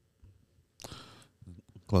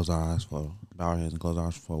Bow our heads and close our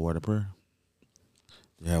eyes for a word of prayer.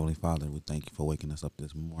 Dear Heavenly Father, we thank you for waking us up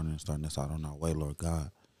this morning and starting us out on our way, Lord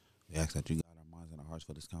God. We ask that you guide our minds and our hearts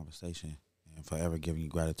for this conversation and forever giving you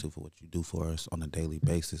gratitude for what you do for us on a daily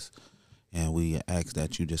basis. And we ask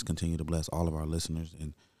that you just continue to bless all of our listeners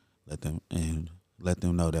and let them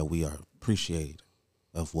know that we are appreciative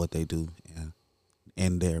of what they do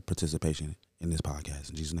and their participation in this podcast.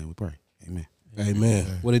 In Jesus' name we pray. Amen. Amen.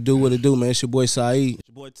 What it do, man? It's your boy Saeed. It's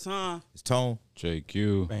your boy Tom. It's Tone.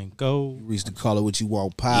 JQ. Banco. You reached the Call It What You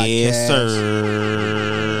Want podcast. Yes,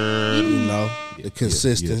 sir. You know, the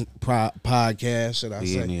consistent podcast, should I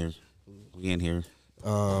say. We in here.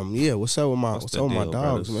 Yeah, what's up with my What's what's the up with my deal,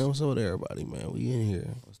 dogs, brothers? man? What's up with everybody, man? We in here.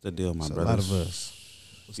 What's the deal, my It's brothers? a lot of us.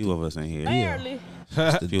 Few of us in here. Barely.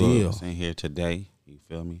 What's the Few deal? of us in here today. You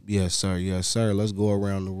feel me? Yes, sir. Yes, sir. Let's go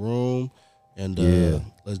around the room and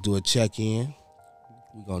let's do a check-in.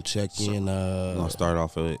 We're going to check in. We're going to start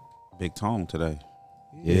off with Big Tone today.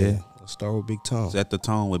 Yeah. Let's start with Big Tone. Set the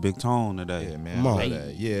tone with Big Tone today. Yeah, man. Come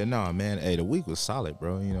on. Yeah, no, man. Hey, the week was solid,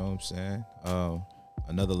 bro. You know what I'm saying?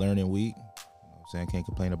 Another learning week. You know what I'm saying? Can't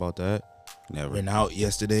complain about that. Never. Went out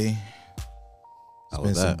yesterday. How Spent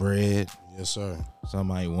was some that? bread. Yes, sir.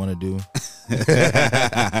 Something I ain't want to do.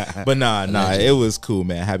 But nah, it was cool,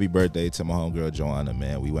 man. Happy birthday to my homegirl Joanna,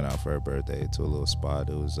 man. We went out for her birthday to a little spot.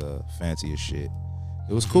 It was fancy as shit.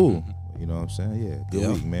 It was cool. You know what I'm saying? Yeah,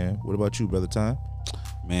 good week, man. What about you, Brother Time?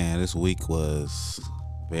 Man, this week was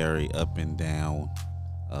very up and down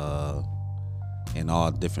in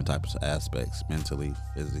all different types of aspects, mentally,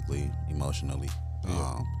 physically, emotionally.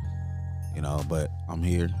 But I'm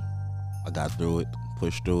here. I got through it,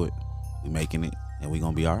 pushed through it. We making it, and we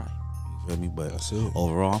gonna be all right. You feel me? But That's it.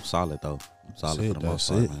 overall, I'm solid, though. I'm solid for the most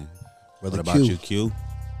part, man. Brother What about Q? you, Q?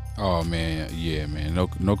 Oh man, yeah, man. No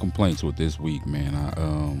complaints with this week, man.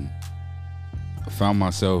 I found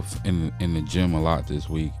myself in the gym a lot this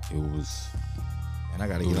week. It was And I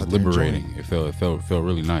gotta it get was out there and liberating. join. It felt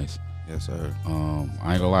really nice. Yes, sir. I ain't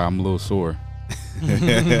gonna lie, I'm a little sore. I'm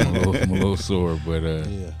a little sore, but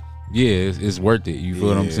it's worth it. You feel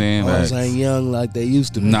what I'm saying? Bones Like, ain't young like they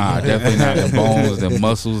used to be. nah, definitely not. The bones, them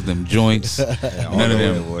muscles, them joints, none of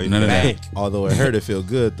them. None of that. Although it hurt, it feel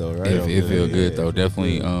good though, right? It feel good though.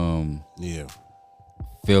 Definitely. Yeah.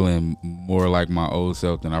 Feeling more like my old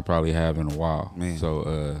self than I probably have in a while. Man.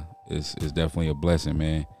 So it's definitely a blessing,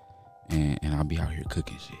 man. And I'll be out here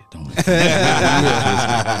cooking shit. Don't don't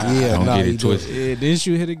get it twisted. Yeah, didn't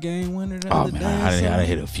you hit a game winner the Oh other man, day? I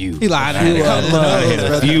hit a few. He lied. I hit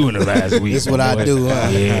a few in the last week. That's what I do, huh?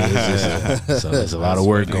 Yeah, it's a lot of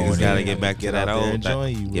work going Niggas gotta on. get back to Get that out there old. and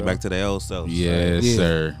join you, Get bro. back to the old self. Yes, Yeah.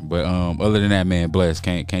 sir. But other than that, man, blessed.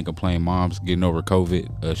 Can't complain. Mom's getting over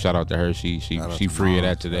COVID. Shout out to her. She free of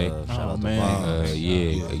that today. Shout out to man.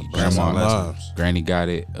 Moms. Grandma, Moms. Granny got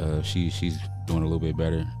it. She's doing a little bit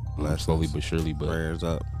better, Bless slowly us. but surely. But Prayers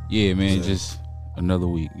up. yeah, man, just another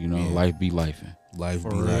week. You know, life be lifing. Life be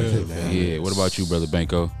For like real, it, man. Yeah. What about you, brother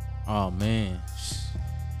Banco? Oh man,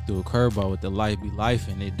 threw a curveball with the life be life,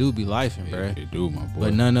 and it do be life, bruh. Yeah, do my boy.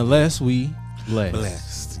 But nonetheless, we blessed.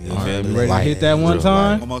 Blessed. You All feel right, me? ready to hit that one Real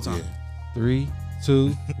time? One more time. 3, 2,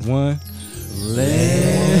 1.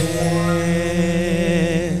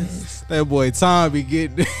 Let's. That boy Tom be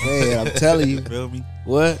getting. Man, I'm telling you. Feel me?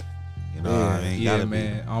 What? You know what I mean? Yeah, Gotta be.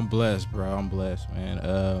 man. I'm blessed, bro. I'm blessed,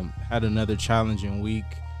 man. Had another challenging week.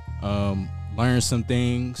 Learned some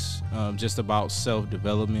things just about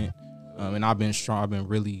self-development. And I've been strong. I've been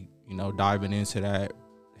really, diving into that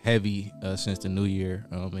heavy since the new year.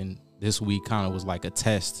 And this week kind of was like a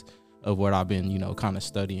test of what I've been, kind of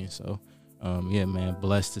studying. So, yeah, man,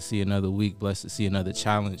 blessed to see another week. Blessed to see another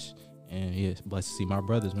challenge. And yeah, blessed to see my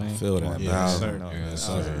brothers, man. Feel that, Yeah, bro. sir. No, Yes,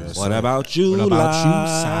 no, sir. no. Yes, What sir. about you? What about you,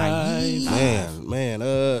 Live? Saeed? Man,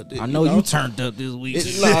 I know you turned up this week.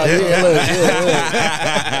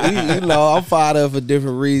 I'm fired up for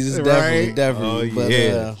different reasons, Right? definitely. Oh, But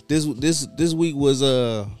yeah. this week was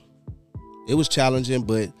it was challenging,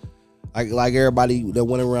 but like everybody that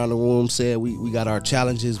went around the room said, we got our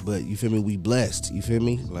challenges, but you feel me? We blessed. You feel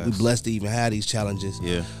me? Blessed. We blessed to even have these challenges.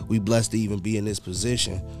 Yeah. We blessed to even be in this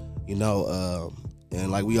position. And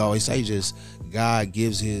like we always say, just God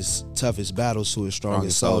gives his toughest battles to his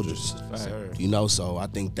strongest soldiers. So I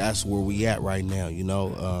think that's where we at right now. We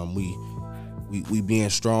being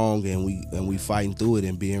strong and we fighting through it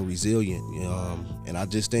and being resilient. And I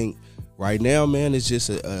just think right now, man, it's just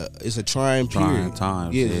it's a trying period. Trying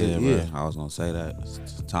times. Yeah, Yeah, yeah. bro. I was gonna say that.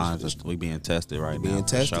 It's times that we being tested right now. Being for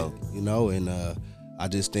tested, sure. and I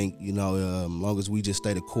just think long as we just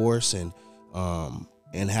stay the course and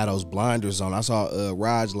have those blinders on. I saw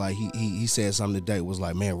Raj, like he said something today, was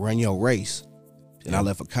like, man, run your race. And I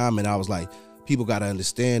left a comment. I was like, people got to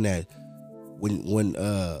understand that when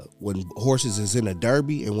horses is in a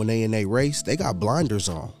derby and when they in a race, they got blinders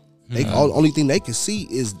on. They only thing they can see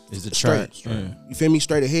is the straight. track. Yeah. You feel me?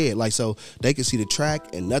 Straight ahead. Like, so they can see the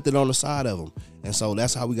track and nothing on the side of them. And so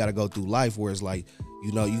that's how we got to go through life, where it's like,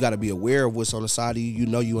 you know, you got to be aware of what's on the side of you. You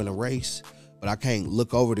know you in a race, but I can't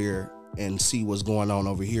look over there and see what's going on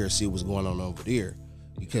over here, see what's going on over there.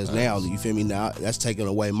 Because now, you feel me? Now that's taking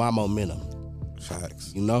away my momentum.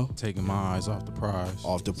 Facts. You know? Taking my eyes off the prize.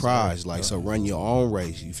 Off the prize. Like, so run your own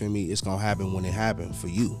race. You feel me? It's going to happen when it happens for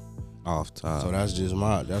you. Off top. So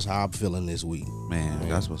that's how I'm feeling this week. Man,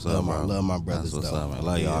 that's what's up, bro. Love my brothers, that's what's though. up, man.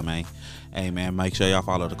 Love y'all, man. Hey, man, make sure y'all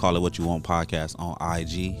follow the Call It What You Want podcast on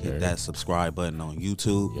IG. Hit that subscribe button on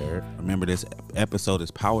YouTube. Remember, this episode is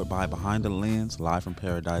powered by Behind the Lens, live from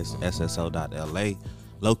Paradise, SSO.LA,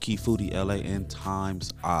 Low Key Foodie LA, and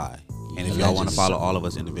Times I. And if y'all want to follow all of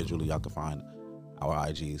us individually, y'all can find our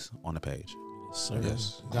IGs on the page.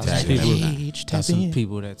 Yes. Got some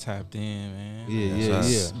people that tapped in, man.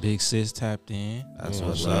 Yeah. Big Sis tapped in. That's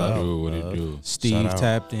what's What it up. do? What it do? Steve out.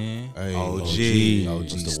 tapped in. Hey, OG. What's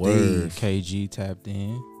the Steve. word? KG tapped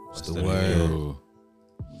in. What's the word? Yo,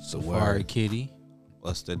 What's the Safari word? Kitty.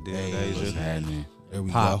 What's the deal, Hey, what's Deja? happening? There we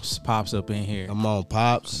Pops up in here. go. Come on,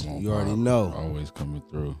 Pops. Come on, You already Pop. know. Always coming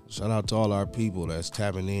through. Shout out to all our people that's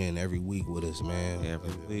tapping in every week with us, man.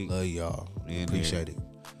 Every week. Love y'all. In Appreciate it.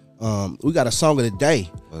 We got a song of the day.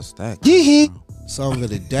 What's that? Song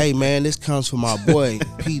of the day, man. This comes from my boy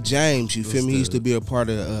P. James. You feel me? He used to be a part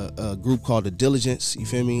of a group called The Diligence. You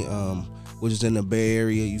feel me? Which is in the Bay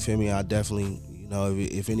Area. You feel me? I definitely, you know,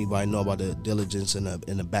 if anybody know about The Diligence in the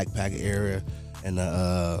backpack area and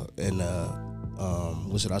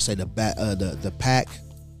what should I say? The pack.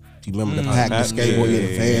 Do you remember the pack, the skateboard,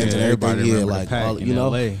 the fans, and everything? Everybody Yeah, remember like the pack all, in you know,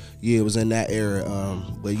 LA. yeah, it was in that era.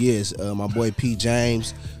 But yes, my boy P.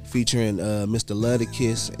 James featuring Mr.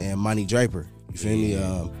 Ludacris and Monty Draper. You feel me?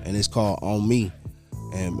 And it's called On Me.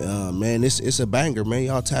 And man, it's a banger, man.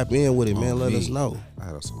 Y'all tap in with it, man. Let us know. I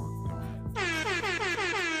had a song.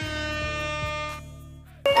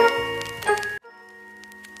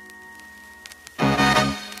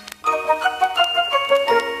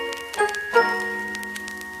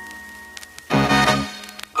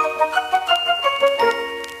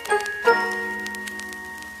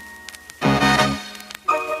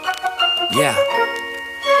 Yeah.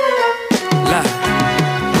 Look.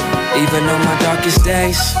 Even on my darkest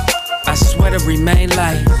days, I swear to remain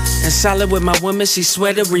light. And solid with my woman, she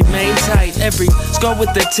swear to remain tight. Every score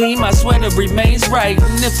with the team, I swear to remains right.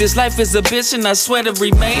 And if this life is a bitch, and I swear to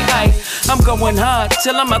remain high. I'm going hard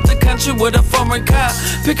till I'm out the country with a foreign car.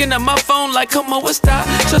 Picking up my phone like, come on, what's that?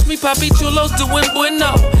 Trust me, Papi Chulo's doing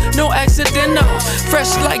bueno. No accidental.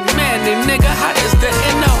 Fresh like Manny, nigga, hot as the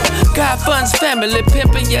NO. God funds family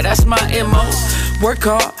pimping, yeah, that's my MO. Work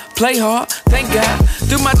hard, play hard, thank God.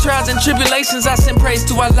 Through my trials and tribulations, I send praise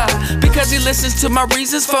to Allah. Because he listens to my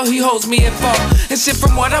reasons, for he holds me at fault. And shit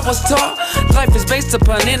from what I was taught, life is based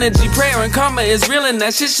upon energy. Prayer and karma is real, and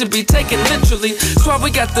that shit should be taken literally. That's why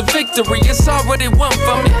we got the victory, it's already won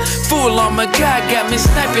for me. Full armor, God got me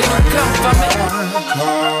sniping, don't come for me.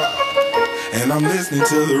 And I'm listening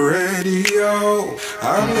to the radio.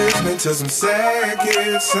 I'm listening to some sad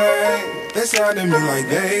kids sing. They sound to me like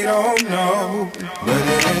they don't know, but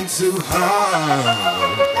it ain't too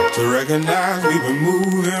hard to recognize we've been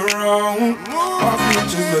moving wrong. Our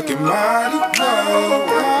future's looking mighty low.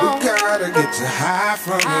 We gotta get to high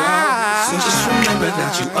from it. So just remember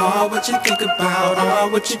that you are what you think about, are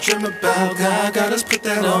what you dream about. God got us put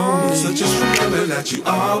that on me. So just remember that you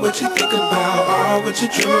are what you think about, are what you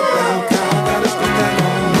dream about. God got us put that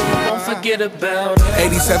on me. Don't forget about it.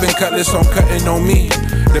 87 cutlass on cutting on me.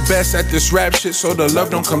 The best at this rap shit, so the love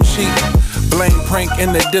don't come cheap. Blame prank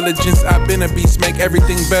and the diligence. I've been a beast, make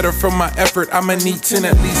everything better from my effort. I'ma need 10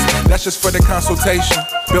 at least. That's just for the consultation.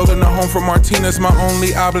 Building a home for Martina's my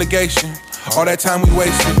only obligation. All that time we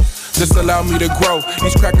wasted just allow me to grow.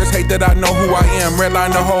 These crackers hate that I know who I am.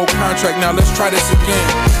 Redline the whole contract, now let's try this again.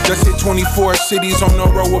 Just hit 24 cities on the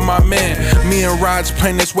road with my man. Me and Rod's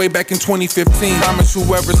playing this way back in 2015. Promise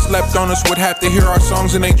whoever slept on us would have to hear our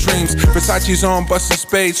songs in their dreams. Versace's on bustin'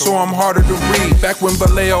 spades, so I'm harder to read. Back when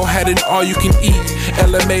Vallejo had an all you can eat.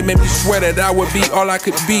 LMA made me swear that I would be all I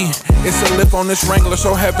could be. It's a lift on this Wrangler,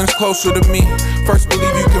 so heaven's closer to me. First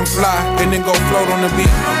believe you can fly, and then go float on the beat.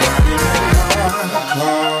 I'm riding in my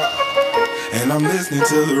car, and I'm listening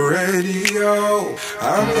to the radio.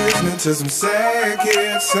 I'm listening to some sad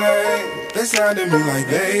kids sing. They sound to me like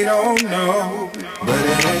they don't know, but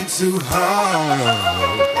it ain't too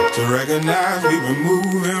hard to recognize we've been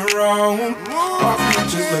moving wrong. Our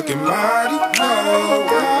future's looking mighty low.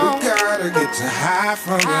 We gotta get to high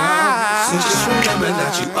from now. So just remember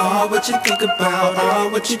that you are what you think about, are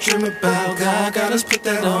what you dream about. God got us put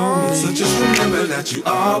that on me. So just remember that you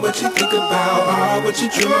are what you think about, are what you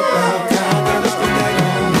dream about. God got us put that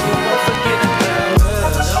on me.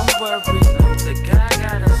 Don't worry, the guy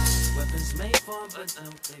got us. Weapons made for but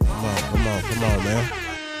Come on, man.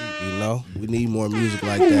 You know, we need more music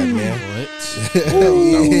like that, man. What?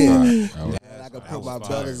 I can put my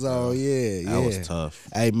brothers on. Yeah. That was tough.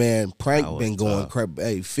 Hey man, Prank That was been going tough. crap.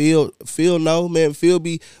 Hey, Phil know, man.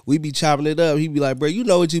 We be chopping it up. He be like, bro, you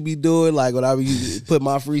know what you be doing. Like when I be put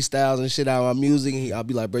my freestyles and shit out on my music, and I'll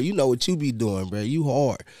be like, bro, you know what you be doing, bro. You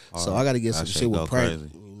hard. So I gotta get some That shit shit with go Prank.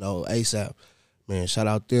 crazy. You know, ASAP. Man, shout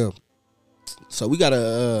out them. So we got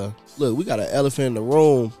a look. We got an elephant in the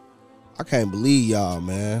room. I can't believe y'all,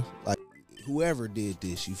 man. Like whoever did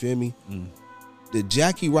this, you feel me? The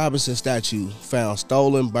Jackie Robinson statue found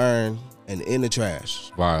stolen, burned, and in the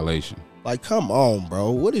trash. Violation. Like, come on,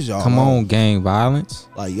 bro. What is y'all? Come on, gang violence.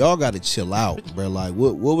 Like, y'all got to chill out, bro. Like,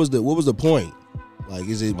 what was the point? Like,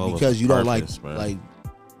 is it What was because the you don't purpose, bro?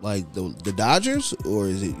 like the Dodgers, or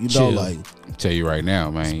is it Chill. like? I'll tell you right now,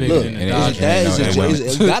 man. bigger Look, than the And Dodgers.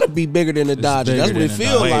 it's got to be bigger than the Dodgers. That's what it bigger than the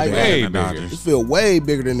feels Way like. bigger Way than the bigger. It Dodgers. feel way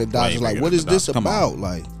bigger than the Dodgers. Like, bigger what than is the this Dodgers. Come about? on.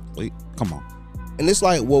 Like, Wait, come on. and it's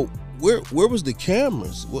like, well, where was the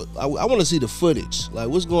cameras? What I want to see the footage. Like,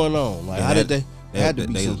 what's going on? Like, Yeah, how did they? There- Had to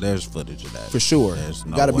be some, there's footage of that. for sure. There's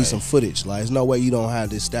no Got to way. be some footage. Like, there's no way you don't have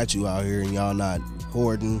this statue out here and y'all not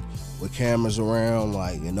recording with cameras around.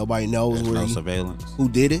 Like, and nobody knows There's where no surveillance. who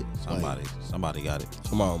did it. Like, Somebody got it.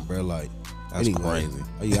 come on, bro. Like, That's anyway.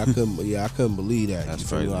 crazy. Yeah, I couldn't believe that. That's You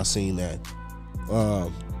feel me? crazy. When I seen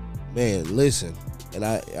that. Man, listen. And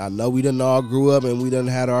I know we done all grew up and we done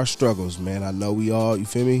had our struggles, man. I know we all, you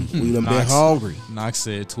feel me? We done been Knox. hungry. Knox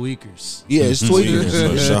said tweakers. Yeah, it's tweakers.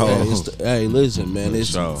 For sure. Hey, listen, man.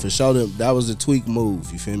 It's sure. for sure that was a tweak move.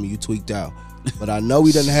 You feel me? You tweaked out. But I know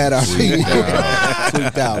we done had our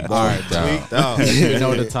tweaked out, bro. All right, dog. You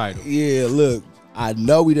know the title. Yeah, look, I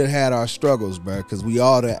know we done had our struggles, bro, because we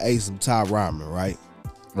all done ate some top ramen, right?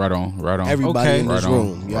 Right on. Everybody Okay. in this Right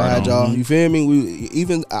on, room, y'all right had on. y'all. You feel me?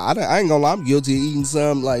 I ain't gonna lie, I'm guilty of eating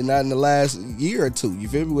some like not in the last year or two. You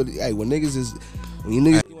feel me? When you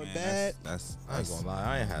niggas doing bad, I ain't gonna lie,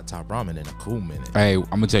 I ain't had top ramen in a cool minute. Hey, I'm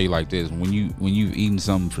gonna tell you like this: when you've eaten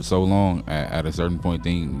something for so long, at a certain point,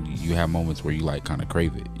 thing you have moments where you like kind of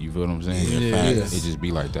crave it. You feel what I'm saying? Yeah. It just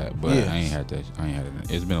be like that. But Yeah. I ain't had that. I ain't had it.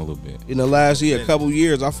 It's been a little bit. in the last year, a couple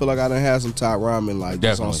years, I feel like I done had some top ramen, like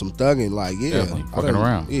just on Definitely. some thugging, like yeah, Definitely. I Fucking done-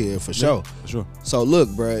 around. yeah, for sure. For sure. So look,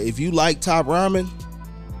 bro, if you like top ramen,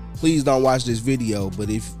 please don't watch this video. But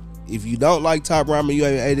if you don't like top ramen, you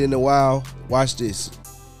ain't ate it in a while, watch this.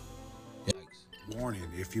 Warning,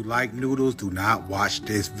 if you like noodles, do not watch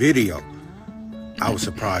this video. I was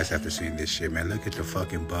surprised after seeing this shit, man. Look at the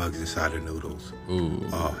fucking bugs inside the noodles. Ooh.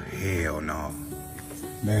 Oh, hell no.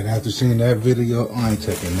 Man, after seeing that video, I ain't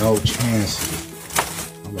taking no chances.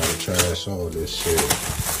 I'm about to trash all this shit.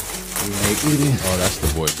 You ain't eating? Oh, that's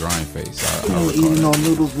the boy Grind Face. I You ain't recall eating that. no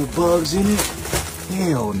noodles with bugs in it?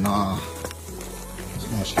 Hell nah. It's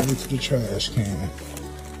going straight to the trash can.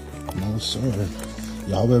 No, sir.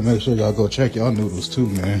 Y'all better make sure y'all go check y'all noodles too,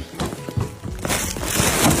 man.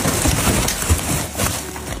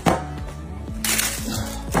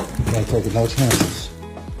 You ain't taking no chances.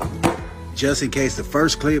 Just in case the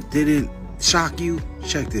first clip didn't shock you,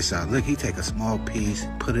 check this out. Look, he take a small piece,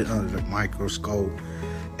 put it under the microscope,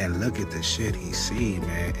 and look at the shit he see,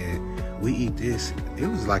 man. And we eat this. It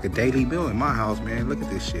was like a daily meal in my house, man. Look at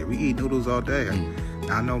this shit. We eat noodles all day.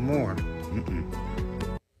 Not no more.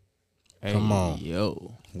 Come on.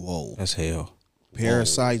 Yo. Whoa. That's hell.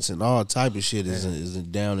 Parasites and all type of shit is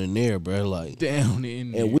down in there, bro. Like, Down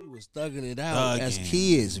in there. and we was thugging it out as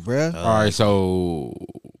kids, bro. All right, so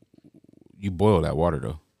you boil that water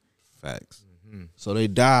though. Facts. So they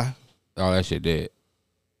die. All that shit dead.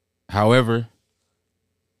 However,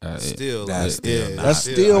 Still, That's still not- That's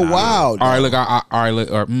still wild. all right, look, all right, look,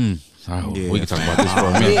 we can talk about this for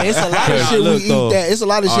a minute. Yeah, it's a lot of shit Look, we though. eat that. It's a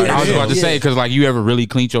lot of shit. I was we about to eat. say, because like you ever really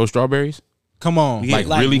cleaned your strawberries? Come on. Like,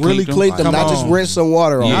 Like really really clean clean them, Come not just on. rinse some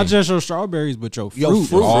water on. Yeah. Not just your strawberries, but your fruit. Your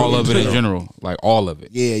fruit. All of it in general. general, like all of it.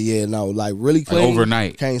 Yeah, no, like really clean.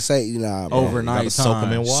 overnight. Can't say, nah, bro. Overnight soak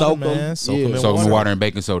them in time. water, Soak 'em, man. Soak yeah. them in Soak them water. in water and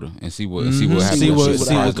baking soda and see what See happens. what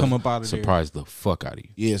Surprise come up out of there. Surprise the fuck out of you.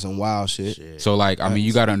 Yeah, some wild shit. So like, I mean,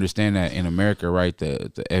 you got to understand that in America, right?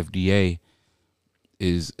 The FDA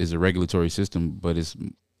is a regulatory system, but it's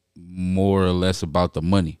more or less about the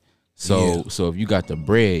money. So if you got the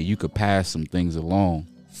bread, you could pass some things along.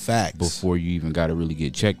 Facts. Before you even got to really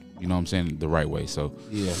get checked, you know what I'm saying, the right way. So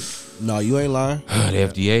yeah, no, you ain't lying. The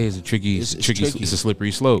FDA is a tricky, it's a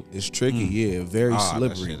slippery slope. It's tricky, yeah, very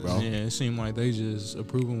slippery, bro. Yeah, it seemed like they just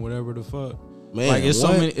approving whatever the fuck. Man, like it's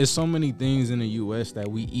so many things in the U.S. that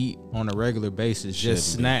we eat on a regular basis,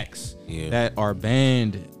 just snacks that are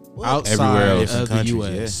banned outside of the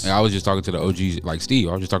U.S. I was just talking to the OGs, like Steve.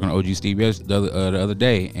 I was just talking to OG Steve the other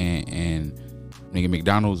day, and nigga,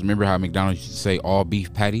 McDonald's. Remember how McDonald's used to say all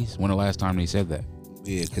beef patties? When the last time they said that?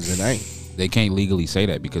 Yeah, because it ain't. They can't legally say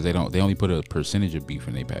that because they only put a percentage of beef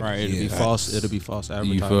in their patties. Right, it'll be false. It'll be false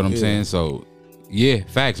advertising. You feel what I'm saying? So, yeah,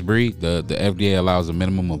 facts, Bree. The FDA allows a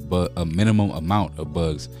minimum amount of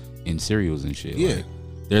bugs in cereals and shit. Yeah,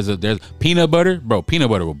 like, there's peanut butter, bro. Peanut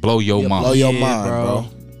butter will blow your mind. Blow your mind, bro.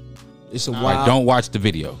 It's a wild. Like, don't watch the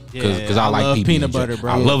video because I like peanut butter,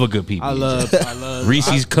 bro. I love a good PB. I love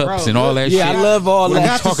Reese's cups and all that shit. Yeah, I love all that. What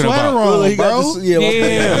are you talking about? I'm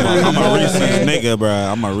a Reese's nigga, bro.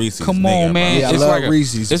 I'm a Reese's. Come on, man. Yeah, I love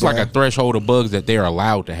Reese's. It's like a threshold of bugs that they're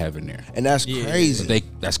allowed to have in there, and that's crazy.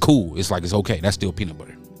 That's cool. It's like it's okay. That's still peanut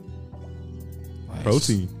butter.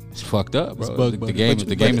 Protein. It's fucked up, bro. The game is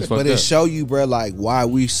fucked up. But it show you, bro, like why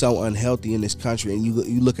we so unhealthy in this country. And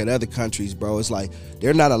you look at other countries, bro. It's like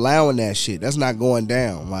they're not allowing that shit. That's not going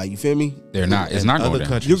down. Like, you feel me? They're not. It's not going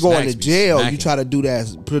down. You're going to jail. You try to do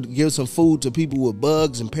that. Give some food to people with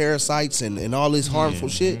bugs and parasites and all this harmful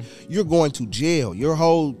shit. You're going to jail. You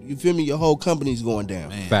feel me? Your whole company's going down.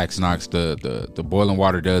 Man. Facts, Knox. The boiling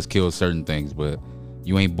water does kill certain things, but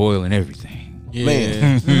you ain't boiling everything. Yeah.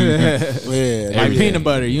 Man. Like peanut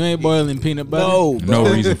butter. You ain't boiling peanut butter. No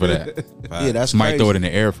reason for that. Yeah, that's might crazy. throw it in the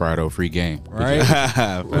air fryer though. Free game, right?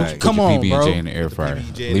 Come on, bro. PB&J in the air fryer.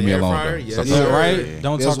 Leave me alone. Right?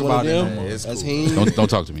 Don't talk about it. Don't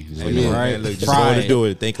talk to me. Right? Look, just go to do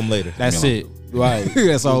it. Thank them later. That's it. Right.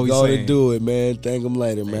 That's all we go saying. to do it, man. Thank them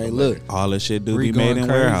later, man. Look, all this shit do be made in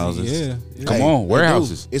warehouses. Yeah. Come on,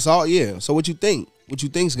 warehouses. It's all So what you think? What you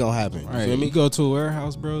think's gonna happen? Right. You feel me? You go to a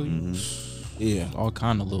warehouse, bro. Yeah, all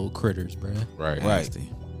kind of little critters, bro. Right.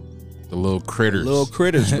 The little critters. Bro.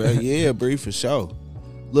 Yeah, Bree, for sure.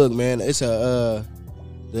 Look, man, it's the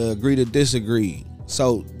agree to disagree.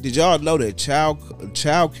 So, did y'all know that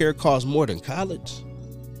child care costs more than college?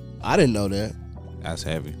 I didn't know that. That's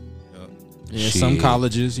heavy. Yeah, some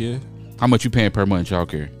colleges, yeah. How much you paying per month child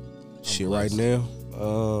care? Shit, right now,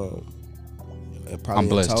 I'm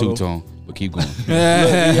blessed too, Tone. But keep going.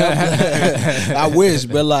 I wish,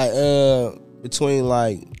 but like between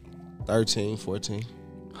like 13, 14.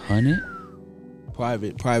 100?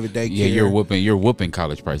 Private daycare. Yeah, you're whooping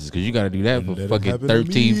college prices because you got to do that for fucking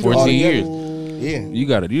 13, 14 years. Yeah, you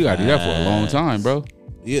got to do that for a long time, bro.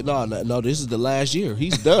 Yeah, no, this is the last year.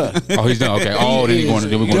 He's done. Oh, he's done. Okay. Oh, then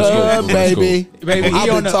we're going to school. Baby. He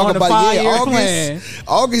on the 5-year plan.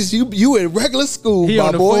 August, you in regular school, he my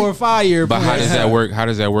on the boy. 4 or 5 year plan. But how does that work? How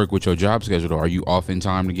does that work with your job schedule? Though? Are you off in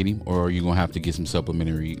time to get him, or are you gonna have to get some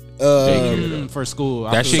supplementary daycare for school?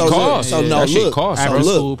 That shit costs. So no, that shit costs. So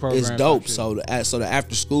look, program, it's dope. So the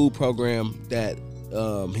after school program that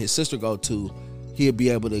his sister go to, he'll be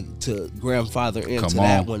able to grandfather into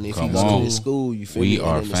that one if he goes to his school. You feel me? We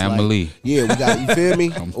are family. Like, yeah, we got, you feel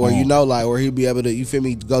me? Or or he'll be able to, you feel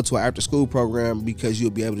me, go to an after school program because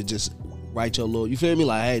you'll be able to just write your little, you feel me?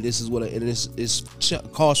 Like, hey, this is what it's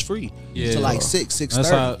cost free. Yeah. To like 6:30.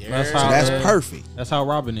 So that's perfect. That's how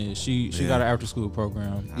Robin is. She got an after school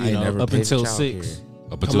program. Never up until 6.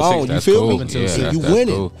 Up until Come on, 6, that's you feel cool. me? Yeah, you that's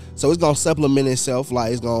winning. cool. So it's gonna supplement itself.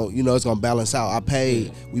 Like it's gonna balance out.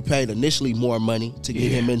 We paid initially more money to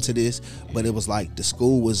get him into this, but it was like the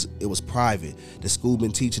school was private. The school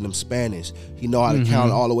been teaching him Spanish. He know how to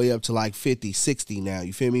count all the way up to like 50, 60 now.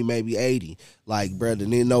 You feel me? Maybe 80. Like, brother,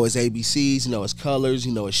 then know his ABCs, his colors,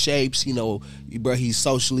 his shapes, bro, he's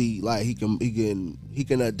socially, like, he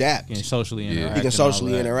can adapt. He can socially interact. He can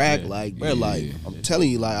socially interact. Yeah. Like, bro, I'm telling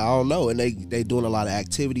you, like, I don't know. And they doing a lot of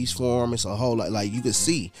activities for him. It's a whole lot, like, you can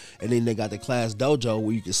see. And then they got the Class Dojo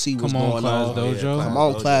where you can see what's going on. Dojo. Come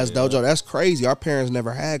on, Class Dojo. That's crazy. Our parents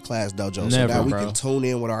never had Class Dojo. So now we can tune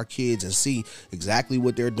in with our kids and see exactly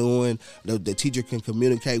what they're doing. The teacher can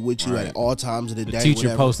communicate with you at all times of the day. The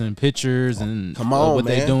teacher posting pictures and what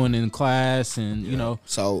they doing in class, and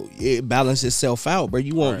so it balances itself out, bro.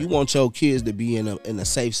 You want your kids to be in a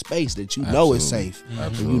safe space that you know is safe.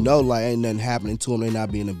 Absolutely. You know, like ain't nothing happening to them. They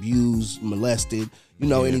not being abused, molested,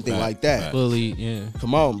 anything like that. Bullied, yeah.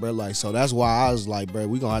 Come on, bro. Like, so that's why I was like, bro,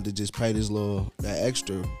 we gonna have to just pay that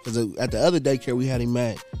extra, because at the other daycare we had him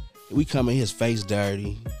at, we come in his face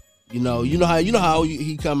dirty. You know how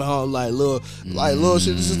he coming home like little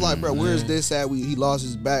shit. This is like, bro, where's this at? He lost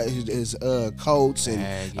his back, his coats,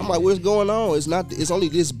 and I'm like, what's going on? It's only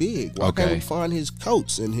this big. Why can't we find his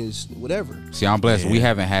coats and his whatever? See, I'm blessed. We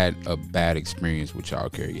haven't had a bad experience with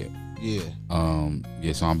child care yet. Yeah.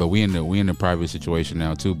 But we in the private situation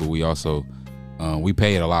now too. But we also we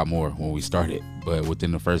paid a lot more when we started. But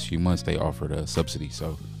within the first few months, they offered a subsidy.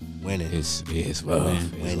 So. Winning. It's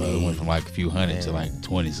rough. It went from like a few hundred to like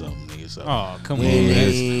 20 something. Nigga, so. Oh, come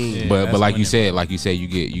on. But like you said, you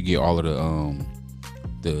get all of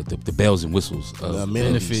the bells and whistles of the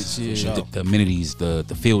benefits, the amenities,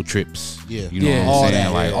 the field trips. Yeah. You know what I'm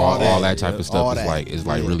saying? Like all that type of all stuff that. is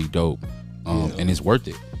like really dope. And it's worth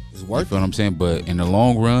it. It's worth it. You feel what I'm saying? But in the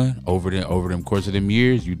long run, over them course of them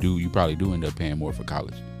years, you probably do end up paying more for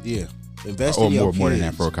college. Yeah. Invest or in your more than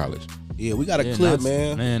kids. that for college. Yeah, we got a clip,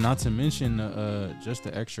 man. Man, not to mention just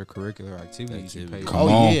the extracurricular activities you pay.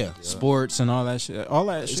 Yeah, sports and all that shit. All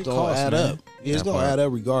that shit gonna add up. Yeah, it's gonna add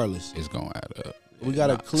up regardless. It's gonna add up. We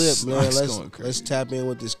got a clip, man. Let's tap in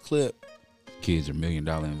with this clip. Kids are $1 million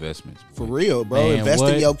investments. For real, bro. Man, invest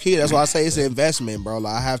in your kid. That's why I say it's an investment, bro.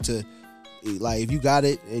 Like I have to, like if you got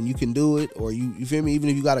it and you can do it, or you feel me. Even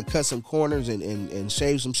if you got to cut some corners and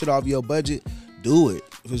shave some shit off your budget. Do it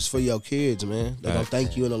if it's for your kids, man. They're gonna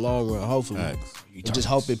thank you in the long run, hopefully. And just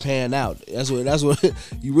hope it pan out. That's what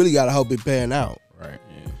you really gotta hope it pan out. Right.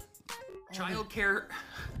 Yeah. Childcare.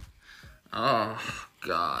 Oh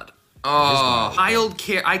God. Oh,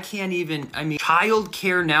 childcare. I can't even. I mean,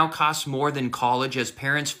 childcare now costs more than college as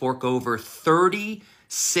parents fork over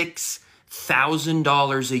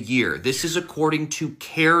 $36,000 a year. This is according to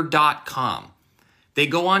Care.com. They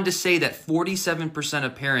go on to say that 47%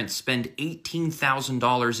 of parents spend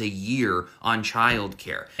 $18,000 a year on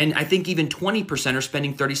childcare. And I think even 20% are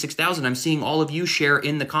spending $36,000. I'm seeing all of you share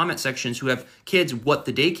in the comment sections who have kids what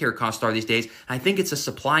the daycare costs are these days. I think it's a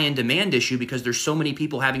supply and demand issue because there's so many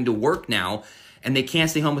people having to work now and they can't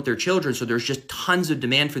stay home with their children. So there's just tons of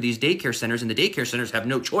demand for these daycare centers, and the daycare centers have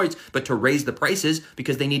no choice but to raise the prices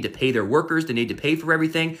because they need to pay their workers. They need to pay for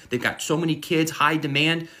everything. They've got so many kids, high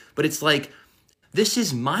demand, but it's like, this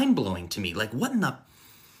is mind-blowing to me. Like, what in the...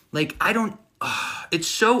 Like, I don't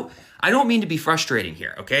mean to be frustrating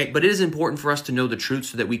here, okay? But it is important for us to know the truth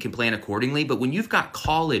so that we can plan accordingly. But when you've got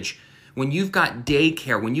college, when you've got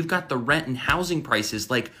daycare, when you've got the rent and housing prices,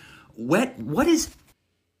 like, what is...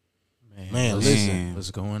 Man, listen.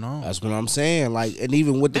 What's going on? That's what I'm saying. Like, and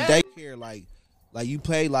even with the daycare, like you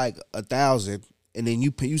pay like $1,000, and then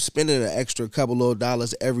you spending an extra couple little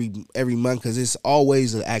dollars every month because it's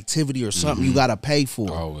always an activity or something you gotta pay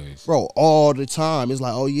for. Always, bro, all the time. It's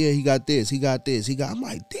like, oh yeah, he got this, I'm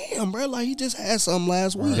like, damn, bro, like he just had something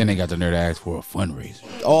last week. Then they got the nerve to ask for a fundraiser.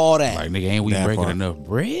 All that, like nigga, ain't we breaking enough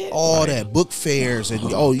bread? All that book fairs and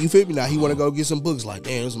you feel me now? He want to go get some books. Like,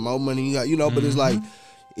 damn, some more money you got, But it's like.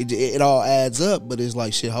 It all adds up, but it's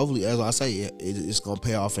like shit. Hopefully, as I say, it's gonna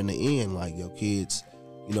pay off in the end. Like your kids,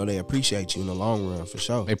 they appreciate you in the long run for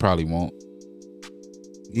sure. They probably won't.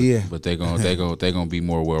 Yeah, but they gonna be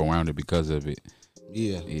more well rounded because of it.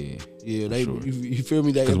 Yeah. They, sure. you feel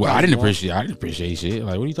me? Because I didn't appreciate shit.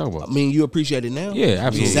 Like, what are you talking about? I mean, you appreciate it now. Yeah,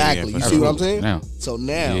 absolutely. Exactly. Yeah, you see what I'm saying? Now. So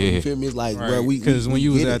now, you feel me? It's like, bro, because when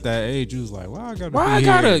you was at that age, you was like, well, I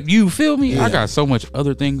gotta. You feel me? Yeah. I got so many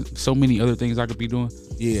other things I could be doing.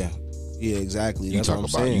 Yeah. Yeah, exactly. That's what I'm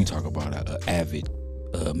saying. You talk about an avid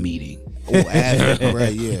meeting. Oh, avid,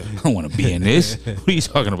 right? Yeah. I don't want to be in this. What are you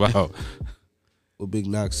talking about? What Big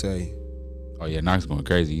Knox say? Oh yeah, Knox going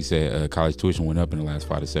crazy. He said college tuition went up in the last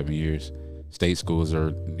 5 to 7 years. State schools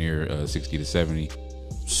are near 60 to 70.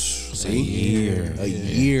 A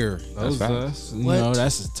year. That's that's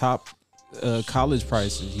the top college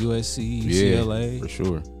prices. USC, UCLA, for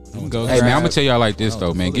sure. Hey man, I'm gonna tell y'all like this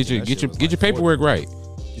though, man. Get your paperwork right.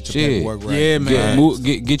 Yeah, man.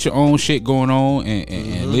 Get your own shit going on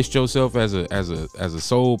and list yourself as a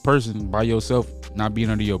sole person by yourself, not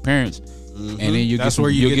being under your parents. And then you'll get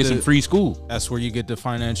some free school. That's where you get the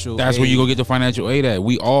financial. That's where you go get the financial aid at.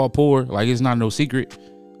 We all poor, like it's not no secret.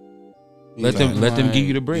 Let them give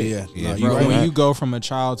you the bread. Yeah. When you go from a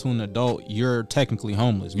child to an adult, you're technically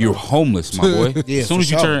homeless. Bro. You're homeless, my boy. Yeah, as soon as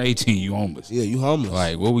you turn 18, you homeless. Yeah, you homeless.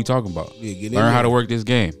 Like, what are we talking about? Yeah, learn how to work this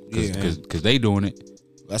game, because they doing it.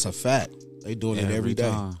 That's a fact. They doing it every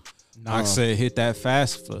day. Knox said, "Hit that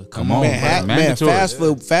fast food. Come on, man, fast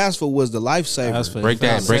food was the lifesaver. Break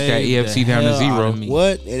that EFT down to zero.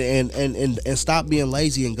 What? And stop being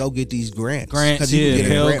lazy and go get these grants. Grants, you can get a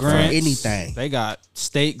grant grants for anything. They got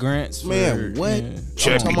state grants. Man, what?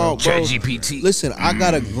 ChatGPT. Listen, I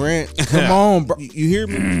got a grant. Come on, bro. You hear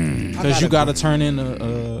me? Because you got to turn in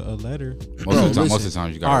a letter. Most of the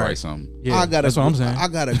time, you got to write something. Yeah, that's what I'm saying. I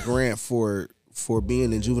got a grant for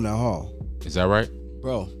being in juvenile hall. Is that right,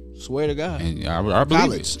 bro? Swear to God. And I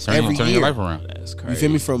believe it. Turn your life around. That's crazy.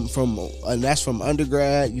 You feel me? From and that's from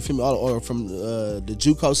undergrad. You feel me? Or from the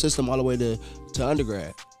JUCO system all the way to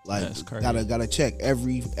undergrad. Like that's crazy. Gotta check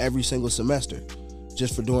every single semester,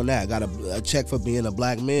 just for doing that. Got a check for being a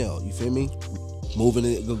black male. You feel me?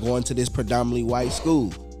 Going to this predominantly white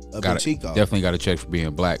school up in Chico. Definitely got to check for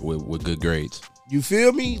being black with good grades. You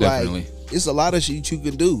feel me? Definitely. Like, it's a lot of shit you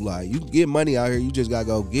can do. Like, you can get money out here. You just gotta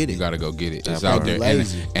go get it. You gotta go get it. It's out there.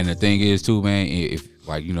 And the thing is too, man. If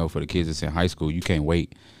like for the kids that's in high school, you can't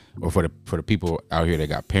wait. Or for the people out here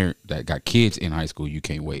that got kids in high school, you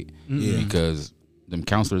can't wait. Yeah. Because them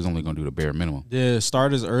counselors only gonna do the bare minimum. Yeah,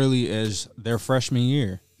 start as early as their freshman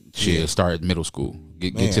year. Shit, start at middle school.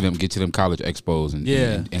 Get to them college expos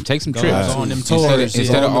and take some go trips on them tours.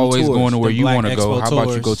 Instead of always going to where you want to go. How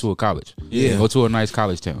about you go to a college? Yeah, go to a nice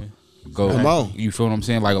college town. Go. Come on. You feel what I'm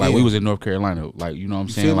saying? Like we was in North Carolina. Like you know what I'm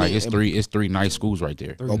saying? Like it's three nice schools right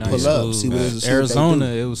there. Go pull up. See what it's Arizona.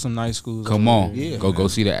 It was some nice schools. Come on. Yeah. Go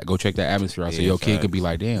see that. Go check that atmosphere out. So your kid could be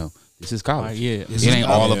like, damn, this is college. It ain't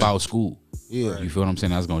all about school. Yeah. You feel what I'm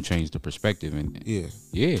saying? That's gonna change the perspective and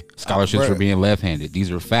scholarships for being left-handed.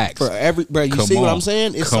 These are facts. For you see what I'm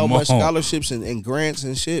saying? It's so much scholarships and grants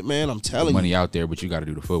and shit, man. I'm telling you. Money out there, but you got to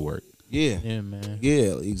do the footwork. Yeah. Yeah, man.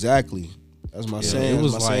 Yeah, exactly. That's my saying. It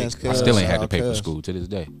was like I still ain't had to pay for school to this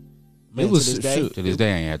day. Man, it was to this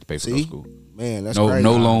day I ain't had to pay for no school. Man, that's crazy.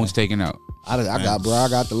 No loans taken out. I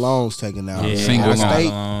got the loans taken out. Yeah. Single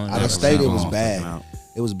loan. Out of state, it was bad.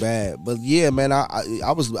 It was bad, but yeah, man,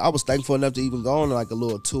 I was thankful enough to even go on like a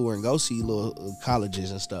little tour and go see little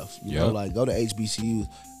colleges and stuff. You know, like go to HBCUs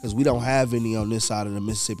because we don't have any on this side of the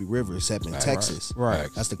Mississippi River except in Texas. Right,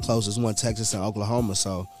 that's the closest one, Texas and Oklahoma.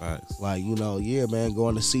 So, like man,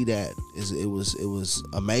 going to see that it was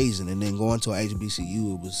amazing, and then going to a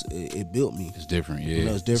HBCU, it built me. It's different, yeah. You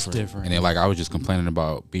know, it's different. And then like I was just complaining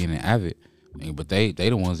about being an Avid, but they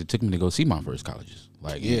the ones that took me to go see my first colleges.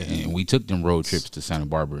 Like and we took them road trips to Santa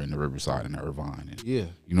Barbara and the Riverside and the Irvine. And, you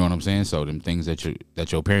know what I'm saying? So them things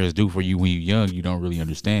that your parents do for you when you're young, you don't really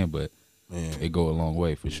understand, but they go a long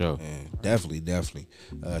way for sure. Man, definitely.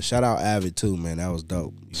 Shout out Avid too, man. That was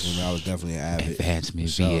dope. You feel me? I was definitely an Avid. Advancement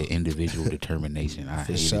via individual determination. I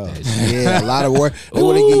hated that shit. Yeah, a lot of work. They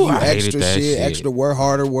want to give you extra shit, extra work,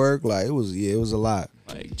 harder work. Like it was a lot.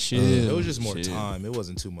 Like chill. It was just more time. It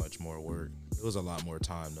wasn't too much more work. It was a lot more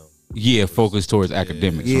time though. Yeah, focus towards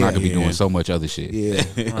academics. So I could be doing so much other shit. Yeah,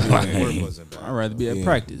 I'd rather be at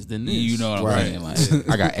practice than this. You know what I'm saying? Like,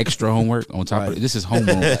 I got extra homework on top of it. This is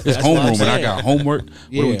homeroom. This homeroom, and I got homework.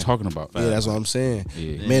 What are we talking about? Yeah, that's what I'm saying.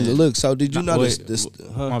 Yeah. Man, look. So did you know this?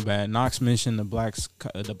 My bad. Knox mentioned the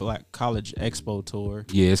Black College Expo tour.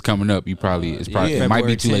 Yeah, it's coming up. It might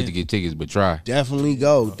be too late to get tickets, but try. Definitely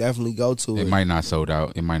go to it. It might not sold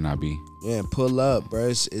out. It might not be. Man, pull up, bro.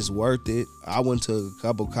 It's worth it. I went to a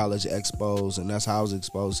couple college expos, and that's how I was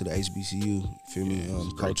exposed to the HBCU. You feel me?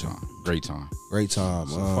 Great time.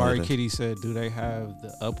 Safari Kitty said, "Do they have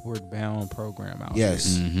the Upward Bound program out?"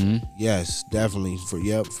 Yes, yes, definitely.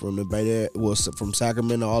 From the Bay, from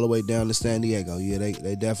Sacramento all the way down to San Diego. Yeah,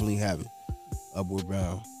 they definitely have it. Upward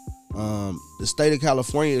Bound. The state of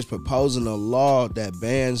California is proposing a law that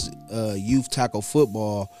bans youth tackle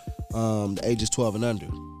football, the ages 12 and under.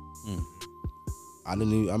 How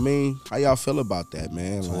y'all feel about that,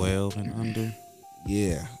 man? 12 and under.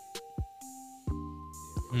 Yeah.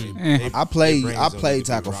 I played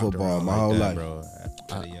tackle football my whole life.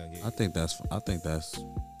 I think that's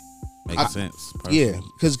makes sense. Personally. Yeah,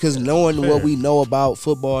 because knowing what we know about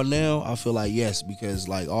football now, I feel like yes, because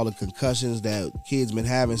like all the concussions that kids been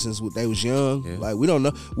having since they was young, like we don't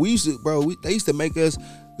know. We used to, they used to make us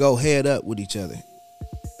go head up with each other.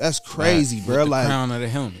 That's crazy, bro. Like crown of the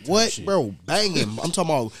helmet. What, bro? Banging. I'm talking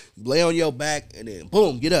about lay on your back and then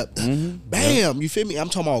boom, get up. Bam. You feel me? I'm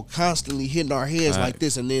talking about constantly hitting our heads like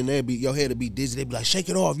this, and then your head will be dizzy. They be like, shake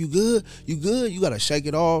it off. You good? You good? You gotta shake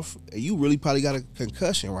it off. And you really probably got a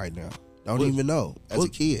concussion right now. Don't even know as a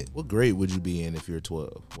kid. What grade would you be in if you're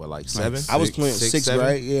 12? What, like 7? I was playing 6th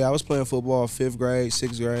grade. Yeah, I was playing football 5th grade,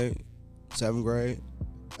 6th grade, 7th grade,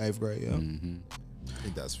 8th grade. Yeah.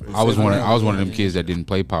 think that's fair. I was one of them kids that didn't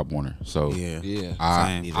play Pop Warner. So Yeah.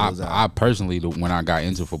 I personally, when I got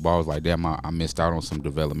into football, I was like, damn, I missed out on some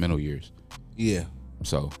developmental years. Yeah.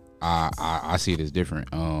 So I see it as different.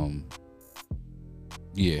 I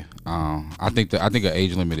think an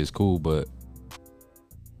age limit is cool, but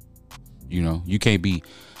you can't be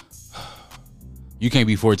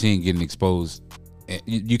 14 getting exposed.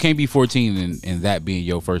 You can't be 14 and that being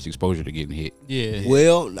your first exposure to getting hit. Yeah.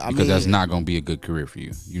 Well, because that's not going to be a good career for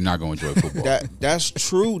you. You're not going to enjoy football. That's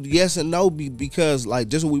true. Yes and no, because like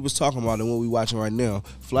just what we was talking about and what we watching right now,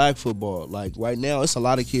 flag football. Like right now, it's a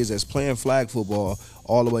lot of kids that's playing flag football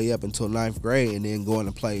all the way up until 9th grade and then going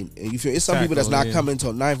to play. And you feel it's some people that's not coming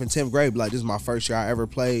until 9th and 10th grade. But like, this is my first year I ever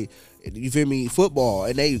played. You feel me? Football,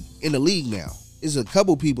 and they in the league now. It's a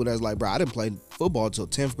couple people that's like, bro, I didn't play football until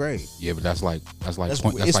 10th grade. Yeah, but that's like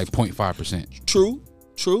 0.5%.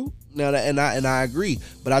 True. Now that, and I agree,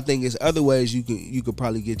 but I think it's other ways you could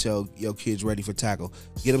probably get your kids ready for tackle.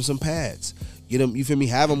 Get them some pads. Get them, you feel me?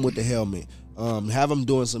 Have them with the helmet. Have them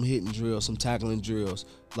doing some hitting drills, some tackling drills.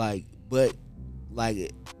 But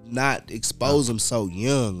not expose them so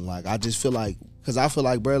young. Like I just feel like, because I feel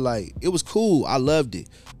like, bro, like it was cool. I loved it.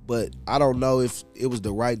 But I don't know if it was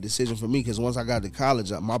the right decision for me, because once I got to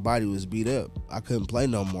college, my body was beat up. I couldn't play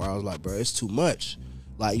no more. I was like, bro, it's too much.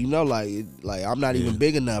 Like, I'm not even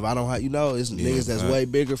big enough. I don't have, it's niggas that's way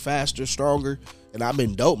bigger, faster, stronger. And I've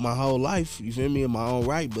been dope my whole life, you feel me, in my own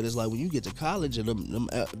right. But it's like when you get to college and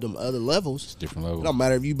them other levels, it's different levels. It don't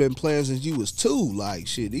matter if you've been playing since you was 2. Like,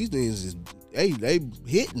 shit, these niggas is, they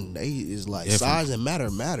hitting. They is like different. Size and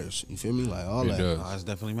matters. You feel me? Like all it that. Does. Oh, it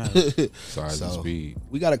definitely matters. Size and speed.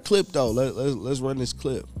 We got a clip though. Let's run this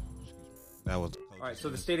clip. That was. All right, so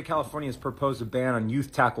the state of California has proposed a ban on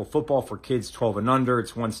youth tackle football for kids 12 and under.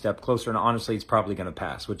 It's one step closer, and honestly, it's probably going to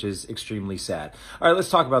pass, which is extremely sad. All right,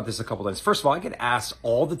 let's talk about this a couple times. First of all, I get asked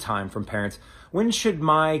all the time from parents, when should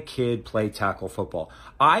my kid play tackle football?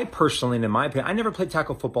 I personally, in my opinion, I never played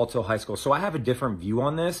tackle football till high school, so I have a different view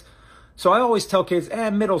on this. So I always tell kids,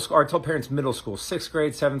 middle school, or I tell parents middle school, 6th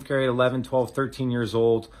grade, 7th grade, 11, 12, 13 years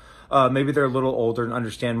old. Maybe they're a little older and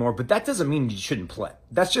understand more, but that doesn't mean you shouldn't play.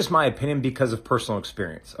 That's just my opinion because of personal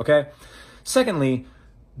experience, okay? Secondly,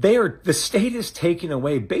 the state is taking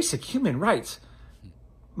away basic human rights.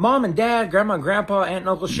 Mom and dad, grandma and grandpa, aunt and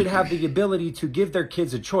uncle should have the ability to give their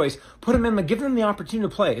kids a choice, give them the opportunity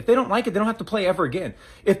to play. If they don't like it, they don't have to play ever again.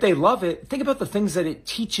 If they love it, think about the things that it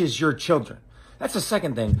teaches your children. That's the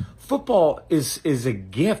second thing. Football is a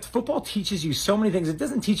gift. Football teaches you so many things. It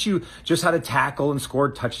doesn't teach you just how to tackle and score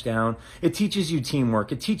a touchdown. It teaches you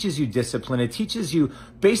teamwork. It teaches you discipline. It teaches you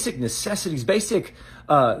basic necessities, basic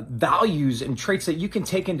values and traits that you can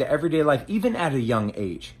take into everyday life, even at a young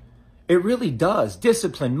age. It really does.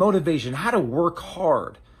 Discipline, motivation, how to work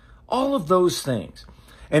hard, all of those things.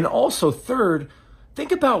 And also, third,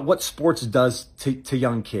 think about what sports does to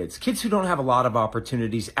young kids who don't have a lot of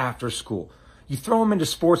opportunities after school. You throw them into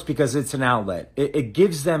sports because it's an outlet. It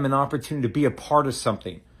gives them an opportunity to be a part of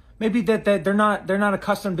something, maybe that they're not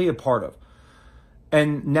accustomed to be a part of.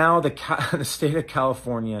 And now the state of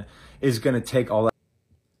California is going to take all that.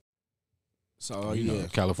 So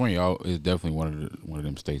California is definitely one of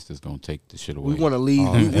them states that's going to take the shit away. We want to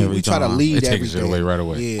lead. We try to lead everything. They take the shit away right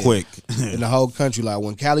away, quick in the whole country. Like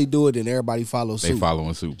when Cali do it, then everybody follows suit. They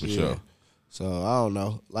following suit for sure. So I don't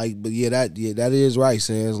know, but that is right,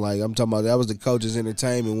 Sans. Like I'm talking about, that was the coaches'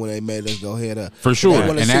 entertainment when they made us go head up for sure,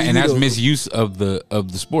 and that's misuse of the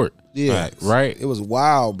sport. Yeah, right. It was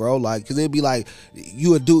wild, bro. Like, cause it'd be like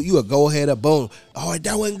you would go ahead up, boom. All right,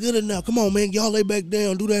 that wasn't good enough. Come on, man, y'all lay back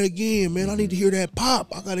down, do that again, man. I need to hear that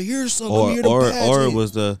pop. I gotta hear something. Or it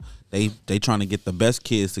was they trying to get the best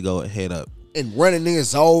kids to go head up. And running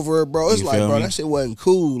niggas over, bro. It's like, bro, that shit wasn't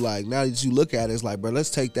cool. Like, now that you look at it, it's like, bro, let's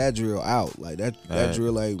take that drill out. Like, that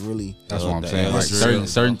drill ain't really. That's what I'm saying. Like,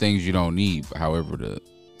 certain things you don't need. However,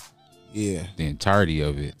 the entirety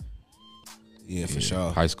of it. Yeah, for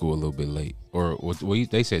sure. High school a little bit late. Or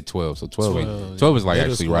they said 12. So 12 is like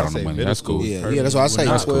actually right on the money. That's cool. Yeah, that's why I say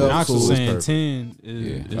 12. Knox was saying 10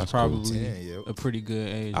 is probably cool. A pretty good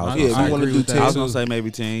age. We want to do 10. I was going to say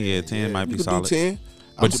maybe 10. Yeah, 10 might be solid. 10.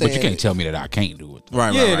 But you can't tell me that I can't do it.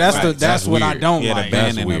 Right. That's what I don't like. The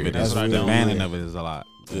banning of it. The banning of it is a lot.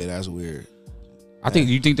 Yeah, that's weird. I think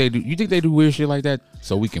you think they do weird shit like that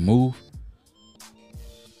so we can move.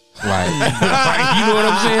 Like, you know what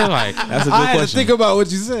I'm saying? Like, that's a good question. I had to think about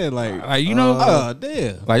what you said. Like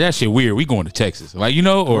damn. Like that shit weird. We going to Texas. Like,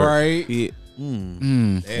 or right. Yeah.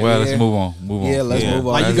 Well, let's move on. Yeah, let's move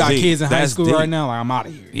on. Like, you got kids in high school right now. Like, I'm out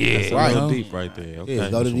of here. Yeah, that's right. Deep right there. Okay.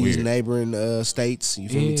 Yeah, go to these neighboring states. You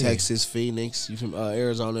feel me? Texas, Phoenix. You from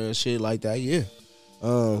Arizona and shit like that. Yeah.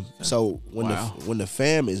 So when the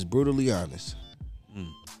fam is brutally honest,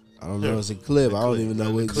 I don't know. It's a clip. I don't even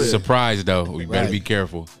know what. Surprise though. We better be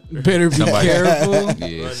careful. Better be careful.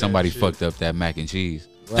 Yeah, somebody fucked up that mac and cheese.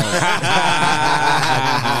 Right.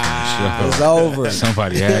 It's over.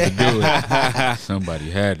 Somebody had to do it.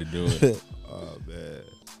 Somebody had to do it. Oh man.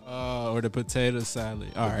 Or the potato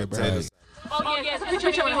salad. All right, bro. Oh yes,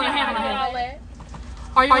 put your one hand on it.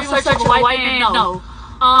 Are you searching for a white man? No.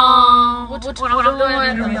 What I'm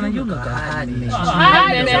doing? You look hot, man.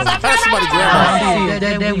 Somebody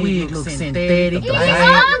grab that wig looks synthetic.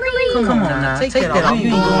 Come on now, take that off. You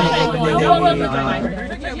ain't going to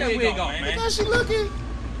take that wig off, man. How's she looking?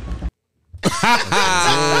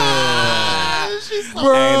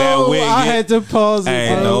 Bro, that wig I had to pause it.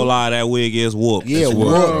 Hey, no lie, that wig is whooped. Yeah,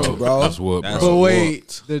 whooped, bro. That's whooped. But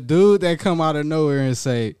wait, the dude that come out of nowhere and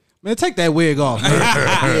say, "Man, take that wig off, man."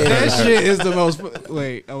 That shit is the most.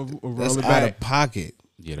 Wait, I'll roll That's it out back. of pocket.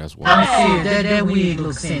 Yeah, that's wild. That wig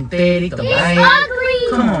looks synthetic. Come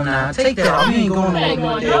on now, take that off. You ain't going to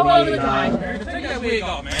take that wig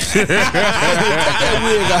off, man. Take that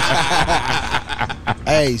wig off.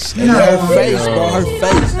 Hey, her face, bro. Her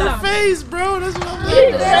face. Her face, bro. That's what I'm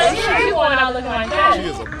looking at. You want to look like that? She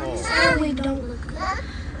is a pole. That wig don't look good.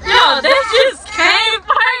 Yo, that just came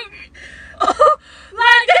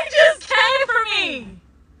like they just came for me.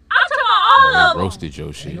 I'm talking about all of them. Roasted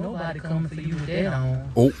your shit. Ain't nobody coming for you with that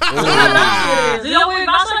on. Oh. Do your wig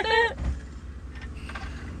bounce like that?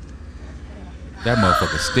 That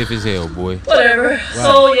motherfucker stiff as hell, boy. Whatever. Right.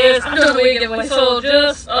 So yes, I'm doing wig giveaway. So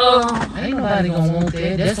just ain't nobody gonna want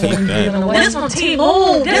that. That's what we giving away. That's from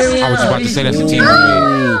T-Move. I was about to say that's a team wig.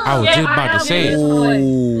 I was just about to say it.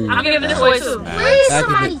 I'm giving this away too. Please,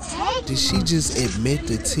 somebody take. Did she just admit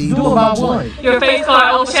the T-Move? Do about what? Your face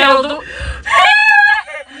card overshadowed.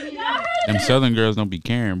 Them Southern girls don't be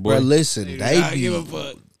caring, boy. Bro, listen, they be.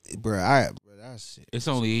 Bro, It's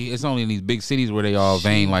only in these big cities where they all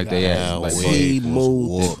vain like they ass. Like,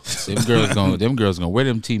 T-Move. them girls gonna wear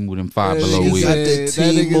them T-Move, them Five Below wigs. Got the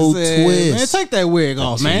T-Move twist. Man, take that wig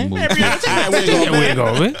off, man. Take that wig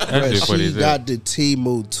off, man. That's just what it She is. got the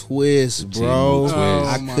T-Move twist, bro.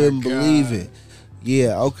 I couldn't believe it.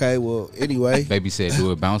 Yeah, okay, well, anyway. Baby said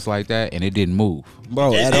do it bounce like that, and it didn't move.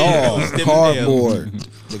 Bro, at all. Cardboard.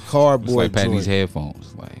 The cardboard It's like patting joint. these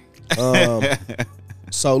headphones. Like,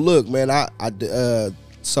 so look, man,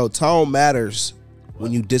 so tone matters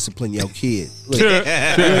when you discipline your kid. Look,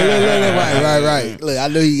 right. Look, I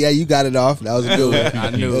knew you got it off. That was a good one.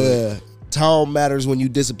 I knew it. Tone matters when you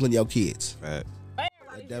discipline your kids. It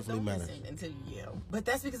definitely matters. Until you yell. But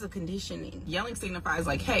that's because of conditioning. Yelling signifies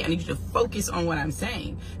like, hey, I need you to focus on what I'm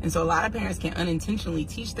saying. And so a lot of parents can unintentionally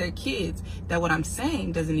teach their kids that what I'm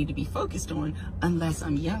saying doesn't need to be focused on unless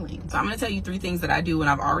I'm yelling. So I'm going to tell you 3 things that I do when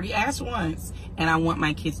I've already asked once and I want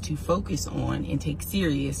my kids to focus on and take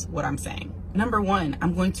serious what I'm saying. Number 1,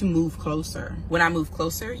 I'm going to move closer. When I move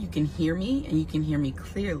closer, you can hear me and you can hear me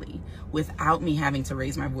clearly without me having to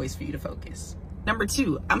raise my voice for you to focus. Number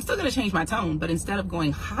 2, I'm still gonna change my tone, but instead of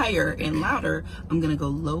going higher and louder, I'm gonna go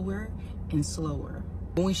lower and slower.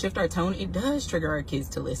 When we shift our tone, it does trigger our kids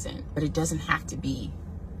to listen, but it doesn't have to be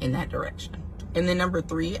in that direction. And then number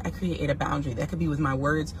 3, I create a boundary. That could be with my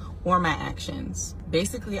words or my actions.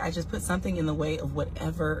 Basically, I just put something in the way of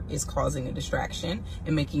whatever is causing a distraction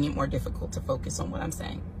and making it more difficult to focus on what I'm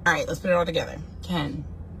saying. All right, let's put it all together. Ken,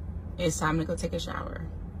 it's time to go take a shower.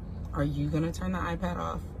 Are you gonna turn the iPad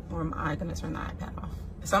off? Or am I gonna turn the iPad off?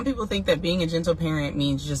 Some people think that being a gentle parent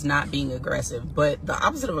means just not being aggressive, but the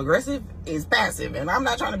opposite of aggressive is passive, and I'm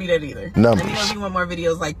not trying to be that either. Numbers. Let me know if you want more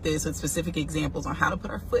videos like this with specific examples on how to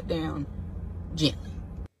put our foot down gently.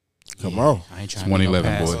 Come on. I ain't it's trying to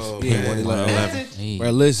 111, boys. Yeah, 111. Hey.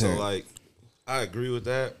 Bro, listen. So like, I agree with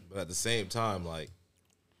that, but at the same time, like,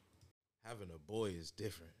 having a boy is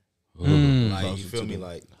different. Like, you feel me?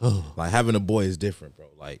 Like having a boy is different, bro.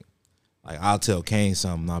 Like I'll tell Kane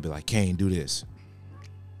something, and I'll be like, Kane, do this.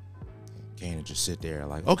 Kane will just sit there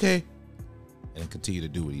like, okay, and then continue to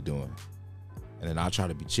do what he's doing. And then I'll try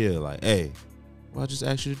to be chill, like, hey, what I just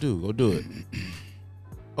asked you to do, go do it.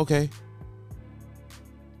 Okay.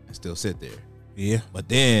 I still sit there. Yeah. But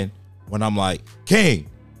then when I'm like, Kane,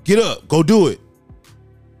 get up, go do it.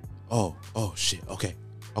 Oh shit, okay,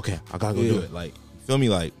 I gotta go do it. Like, you feel me?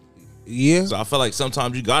 Like, yeah. So I feel like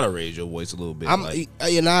sometimes you gotta raise your voice a little bit.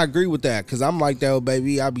 And I agree with that because I'm like that,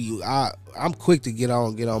 baby. I'm quick to get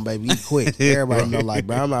on, baby. You quick. Everybody know, like,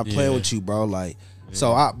 bro, I'm not playing with you, bro. Like,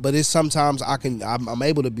 so but it's sometimes I'm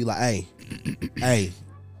able to be like, hey,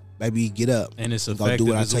 baby, get up. And it's go do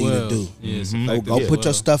what I tell you to do. Yeah, Go put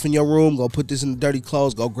your stuff in your room. Go put this in the dirty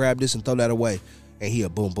clothes. Go grab this and throw that away. and he'll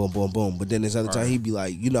boom, boom, boom, boom. But then this other time he'd be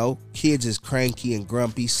like, you know, kids is cranky and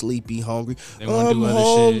grumpy, sleepy, hungry. They want to do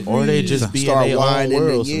other shit, or they just be start in their whining own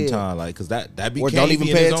world and, sometimes, like, cause that be or don't even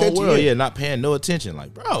pay attention. World. Yeah, not paying no attention.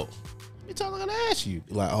 Like, bro, you talking gonna ask you?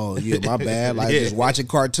 Like, oh yeah, my bad. Like just watching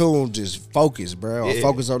cartoons, just focus, bro, or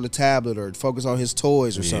focus on the tablet, or focus on his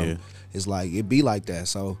toys or something. It's like it be like that.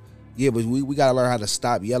 So yeah, but we gotta learn how to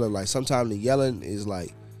stop yelling. Like sometimes the yelling is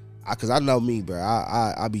like. Cause I know me, bro.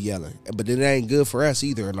 I be yelling, but it ain't good for us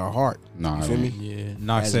either in our heart. Nah, you feel me? Yeah.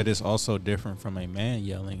 Knox said it's also different from a man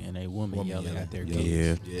yelling and a woman yelling at their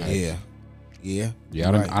kids. Yeah.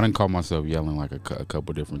 I didn't call myself yelling like a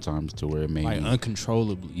couple different times to where it made like me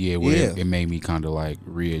uncontrollably. Yeah, where it made me kind of like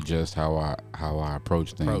readjust how I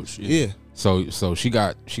approach things. So she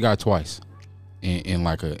got twice in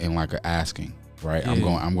like a asking, right? Yeah.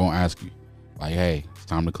 I'm going to ask you, like, hey, it's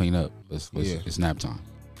time to clean up. It's nap time.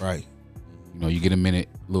 Right. You know, you get a minute,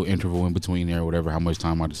 little interval in between there, whatever, how much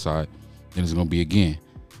time I decide. Then it's going to be again.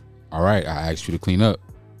 All right, I asked you to clean up.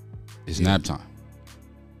 It's nap time.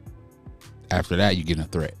 After that, you get a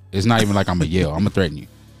threat. It's not even like I'm going to yell. I'm going to threaten you.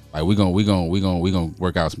 Like we gonna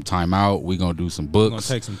work out some time out. We gonna do some books. We're gonna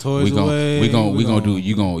take some toys away. We gonna do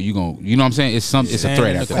you know what I'm saying? It's a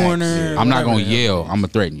threat after that. I'm not gonna yell. I'm gonna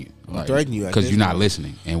threaten you. Like, threaten you because you're not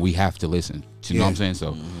listening, and we have to listen. You know what I'm saying?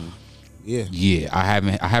 So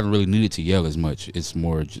I haven't really needed to yell as much. It's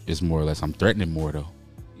more or less I'm threatening more though.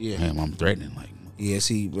 Yeah, man, I'm threatening like. Yeah,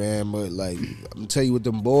 see, man, but like I'm gonna tell you with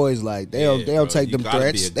them boys, like they don't take them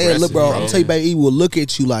threats. They look, bro. I'm tell you, baby, he will look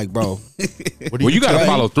at you like, bro. Well, you gotta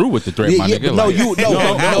follow through with the threat, my nigga. No, like,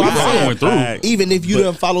 I'm following through. Even if you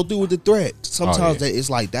don't follow through with the threat, sometimes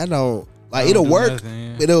it's like that don't like it'll work,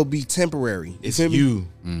 but it'll be temporary. It's you.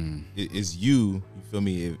 It's you. You feel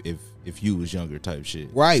me? If you was younger, type shit,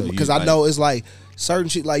 right? So because I know it's like certain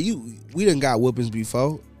shit. Like we done got whoopings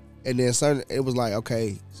before, and then certain it was like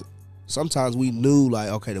okay. Sometimes we knew like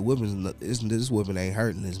okay the whipping this whipping ain't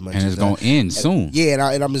hurting as much and it's gonna end soon.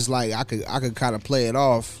 Yeah, and I'm just like I could kind of play it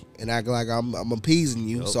off and act like I'm appeasing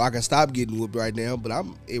you so I can stop getting whooped right now. But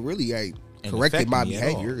it really ain't corrected my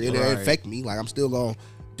behavior. It ain't affect me. Like I'm still gonna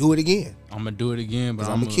do it again. I'm gonna do it again, but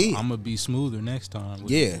I'm a kid. I'm gonna be smoother next time.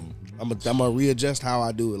 Yeah, I'm gonna readjust how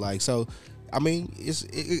I do it. Like so, I mean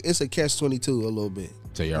it's a catch-22 a little bit.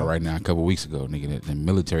 Tell y'all right now, a couple weeks ago, nigga, the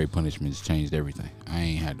military punishments changed everything. I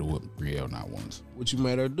ain't had to whoop Brielle not once. What you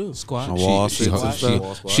made her do? Squat. Now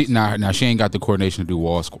she ain't got the coordination to do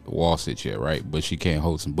wall sits yet, right? But she can't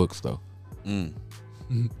hold some books though, and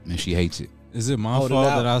she hates it. Is it my fault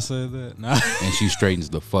that I said that? Nah. And she straightens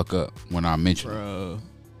the fuck up when I mention it.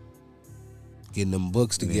 Getting them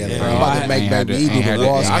books together. I'm about to make baby do the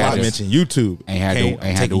wall squat. I gotta mention YouTube. Ain't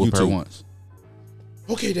had to whoop her once.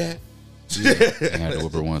 Okay, Dad. I had to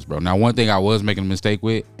whoop her once, bro. Now, one thing I was making a mistake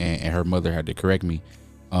with, and her mother had to correct me.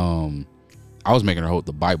 I was making her hold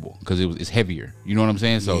the Bible because it's heavier. You know what I'm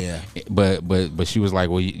saying? So, but she was like,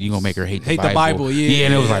 "Well, you gonna make her hate the Bible?" Yeah,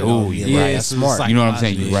 and it was like, "Oh, you're right. That's smart." You know what I'm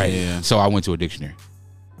saying? You're right. Yeah. So I went to a dictionary.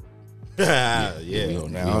 And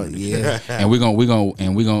we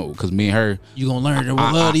gonna because me and her, you gonna learn to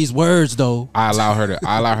love these words though. I allow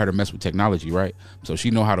her to mess with technology, right? So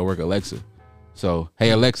she know how to work Alexa. So,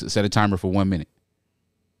 hey Alexa, set a timer for 1 minute.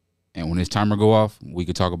 And when this timer go off, we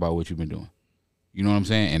could talk about what you've been doing. You know what I'm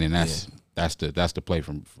saying? And then that's the play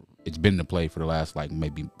from. It's been the play for the last like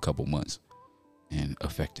maybe couple months, and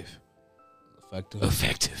effective.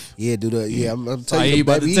 Yeah, dude. I'm telling you,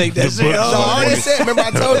 baby. Take that shit off. No, I already said. Remember,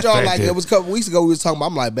 I told y'all like it was a couple weeks ago. We was talking about.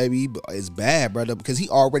 I'm like, baby, it's bad, brother, because he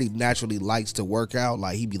already naturally likes to work out.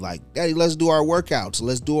 Like he'd be like, Daddy, let's do our workouts.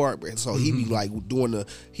 Let's do our. So he'd be like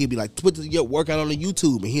he'd be like, put the workout on the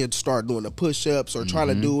YouTube, and he'd start doing the push-ups or trying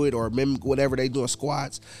to do it or mimic whatever they doing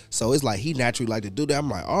squats. So it's like he naturally like to do that. I'm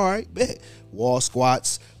like, all right, bet. Wall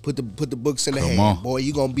squats, put the books in the hand. Boy,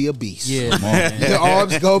 you gonna be a beast. Yeah, your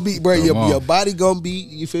arms gonna be, bro. Your body gonna be,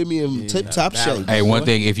 you feel me, in tip top shape. Hey, one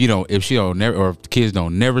thing, if she don't never, or if kids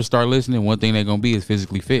don't never start listening, one thing they're gonna be is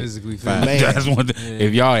physically fit. That's one thing. Yeah.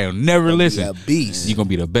 If y'all ain't never listen, you gonna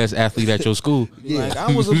be the best athlete at your school. Like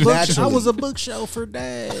I was a bookshelf for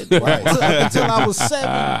dad. Right. Until I was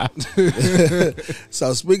 7.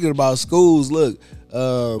 So speaking about schools, look.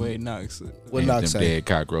 Wait, Knox. What Knox say? Dead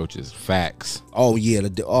cockroaches. Facts. Oh yeah.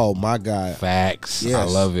 Oh my God. Facts. Yes. I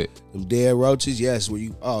love it. Them dead roaches. Yes. Where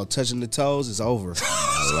you touching the toes? It's over.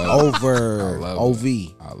 Over. OV.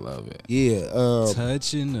 I love it. Yeah.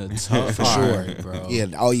 Touching the toes for sure, bro. Yeah.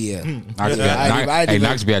 Oh yeah.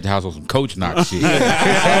 Knox be at the house on some Coach Knox shit. He be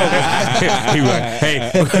like,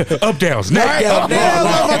 hey, up downs, neck up downs.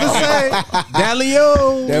 I'm about to say,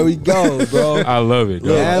 Dalio. There we go, bro. I love it.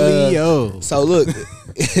 So look,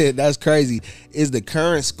 That's crazy. Is the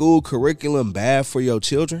current school curriculum bad for your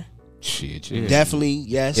children? Shit, yeah. Definitely,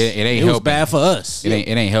 yes. It ain't It was helping. bad for us. It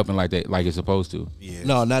ain't helping like that, like it's supposed to. Yeah.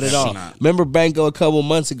 No, not at all. Remember Banco a couple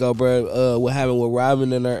months ago, bro? What happened with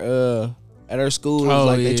Robin and her at her school? It was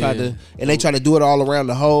like they tried to do it all around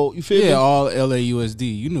the whole. You feel me? Yeah, all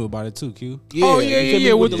LAUSD. You knew about it too, Q. Yeah,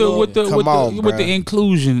 Yeah. With the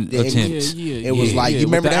inclusion attempts. It was like, you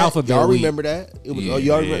remember that? Y'all remember that? It was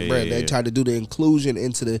y'all remember, bruh, they tried to do the inclusion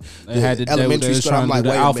into the elementary school. I'm like,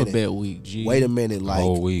 wait a minute. Week, G. Wait a minute, like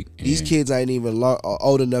whole week. these kids ain't even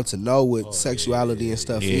old enough to know what sexuality and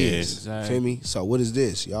stuff is. Exactly. Feel me? So what is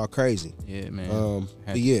this? Y'all crazy. Yeah, man.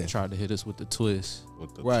 But yeah, Tried to hit us with the twist.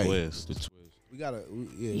 We gotta,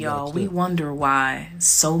 y'all, we wonder why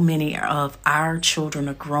so many of our children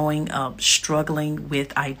are growing up struggling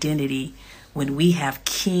with identity when we have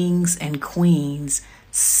kings and queens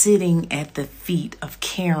sitting at the feet of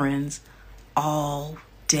Karens all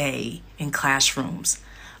day in classrooms,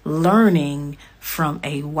 learning from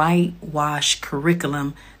a whitewash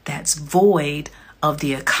curriculum that's void of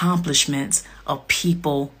the accomplishments of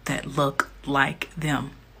people that look like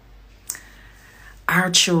them. Our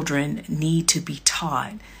children need to be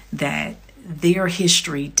taught that their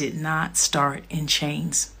history did not start in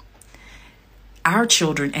chains. Our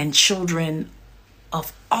children and children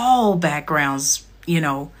of all backgrounds,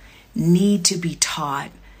 need to be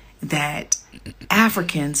taught that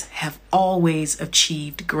Africans have always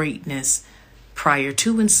achieved greatness prior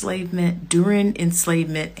to enslavement, during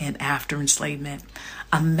enslavement, and after enslavement.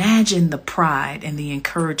 Imagine the pride and the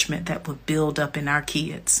encouragement that would build up in our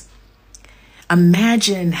kids.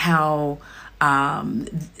 Imagine how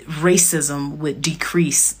racism would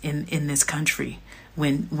decrease in this country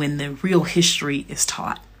when the real history is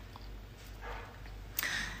taught.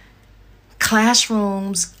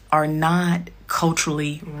 Classrooms are not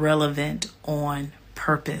culturally relevant on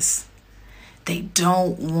purpose. They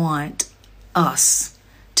don't want us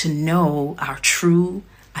to know our true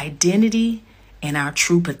identity and our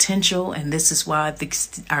true potential, and this is why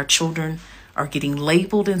our children are getting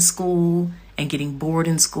labeled in school and getting bored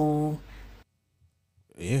in school.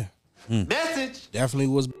 Yeah. Message. Definitely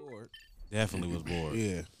was bored.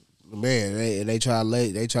 Yeah. Man, they try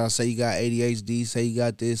to say you got ADHD, say you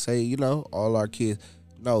got this, say, all our kids.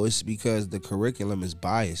 No, it's because the curriculum is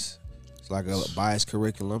biased. It's like a biased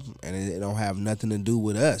curriculum, and it don't have nothing to do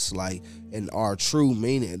with us. Like, in our true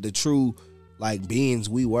meaning, the true, like, beings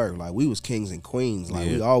we were. Like, we was kings and queens. Like,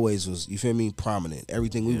 we always was, you feel me, prominent.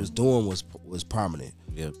 Everything we was doing was prominent.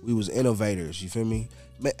 Yeah. We was innovators, you feel me?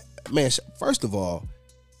 Man, first of all,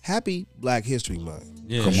 happy Black History Month.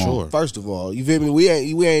 Yeah, Come on. First of all, you feel me?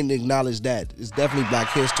 We ain't acknowledged that. It's definitely Black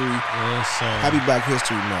History. Yes, sir. Happy Black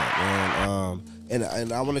History Month, man.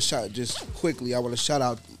 And I want to shout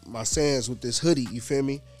out my sayings with this hoodie. You feel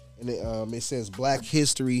me? And it says Black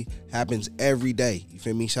History happens every day. You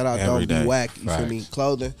feel me? Shout out Every Don't day. Be Whack. You Facts. feel me?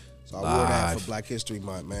 Clothing. So I wore that Live. for Black History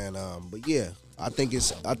Month, man. But yeah, I think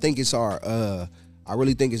it's our. I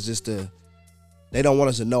really think it's just they don't want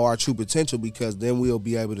us to know our true potential, because then we'll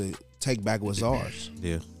be able to take back what's ours.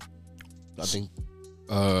 Yeah. I think.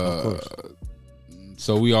 Of course.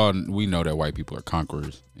 So we know that white people are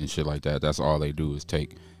conquerors and shit like that. That's all they do is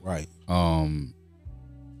take. Right.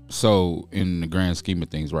 So in the grand scheme of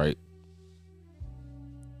things, right,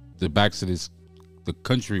 the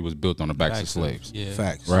country was built on the backs of slaves. Yeah.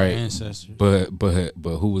 Facts. Right. Ancestors. But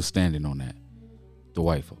who was standing on that? The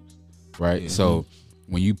white folks. Right. Yeah. So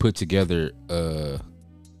when you put together a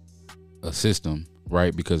system,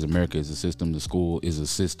 right, because America is a system, the school is a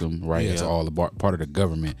system, right? Yeah. It's all part of the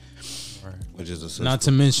government. Which is a system. Not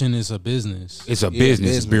to mention it's a business. It's a business,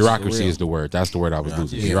 business. for Bureaucracy real. is the word. That's the word I was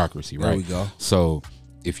losing. Yeah. Bureaucracy, right? There we go. So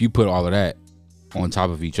if you put all of that on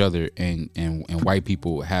top of each other, and white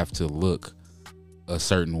people have to look a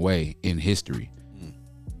certain way in history,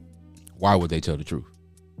 why would they tell the truth?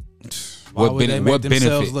 Why would they make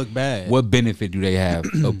themselves look bad? What benefit do they have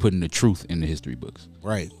of putting the truth in the history books?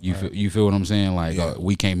 Right. You feel what I'm saying? Like, Yeah.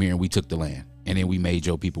 we came here and we took the land, and then we made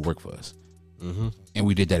your people work for us, and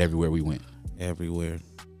we did that everywhere we went. Everywhere.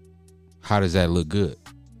 How does that look good?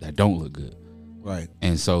 That don't look good. Right.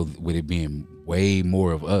 And so with it being way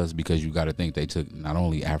more of us, because you got to think they took not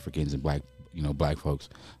only Africans and black folks,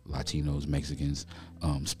 Latinos, Mexicans,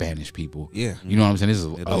 Spanish people. Yeah. You know what I'm saying? This is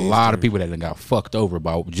a lot of people that done got fucked over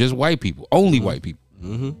by just white people, only white people.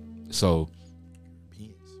 So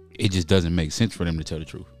it just doesn't make sense for them to tell the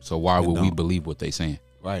truth. So why would we believe what they saying?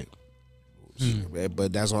 Right.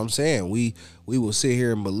 But that's what I'm saying. We will sit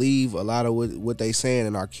here and believe a lot of what they saying,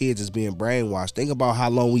 and our kids is being brainwashed. Think about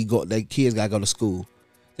how long they kids gotta go to school.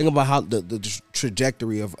 Think about how the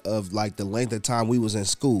trajectory of like the length of time we was in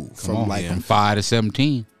school from 5 to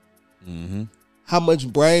 17. Mm-hmm. How much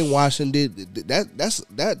brainwashing did that's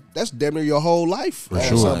damn near your whole life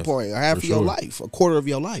at some point, or half of your life, a quarter of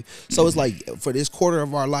your life. So it's like for this quarter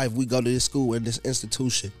of our life, we go to this school and this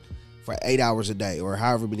institution for 8 hours a day or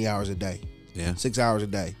however many hours a day. Yeah, 6 hours a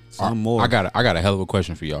day. Some more. I got a hell of a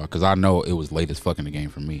question for y'all because I know it was late as fuck in the game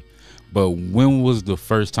for me. But when was the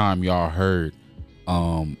first time y'all heard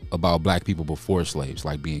about black people before slaves,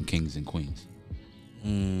 like being kings and queens?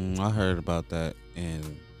 I heard about that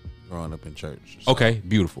in growing up in church. So. Okay,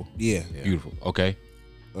 beautiful. Yeah, beautiful. Okay,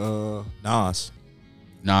 Nas.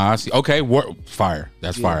 Okay, fire.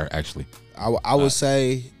 That's fire. Actually, I would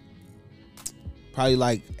say probably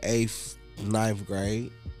like 8th, 9th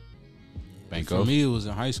grade. For me, it was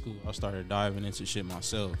in high school. I started diving into shit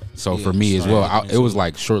myself. So for me as well, it was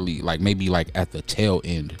like shortly, like maybe like at the tail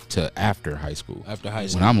end to after high school. After high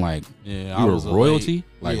school, when I'm like, you were royalty,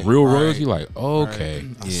 like real royalty, like okay.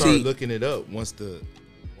 I started looking it up once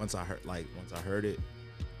I heard it.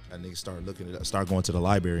 That nigga started looking it up. Start going to the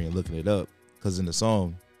library and looking it up because in the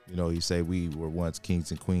song, you know, you say we were once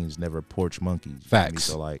kings and queens, never porch monkeys. Facts.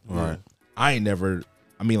 So like, I ain't never.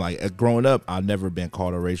 I mean, like, growing up, I've never been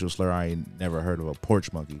called a racial slur. I ain't never heard of a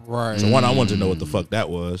porch monkey. Right. So, I wanted to know what the fuck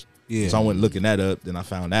that was. Yeah. So, I went looking that up. Then I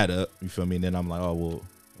found that up. You feel me? And then I'm like, oh, well,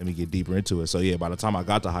 let me get deeper into it. So, yeah, by the time I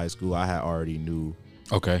got to high school, I had already knew,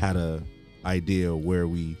 had a idea where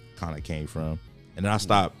we kind of came from. And then I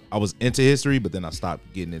stopped. I was into history, but then I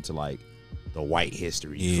stopped getting into, like, the white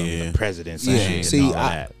history, the presidents and shit. See, and all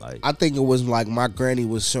that. Like, I think it was like my granny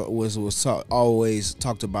was always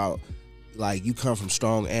talked about. Like, you come from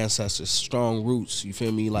strong ancestors, strong roots, you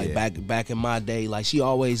feel me? Like back in my day, like she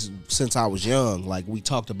always, since I was young, like we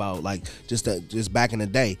talked about like just back in the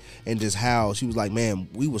day, and just how she was like, man,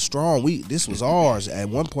 we were strong. This was ours. At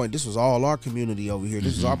one point, this was all our community over here.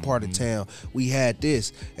 This was our part of town. We had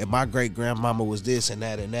this, and my great grandmama was this and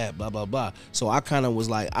that, blah blah blah. So I kind of was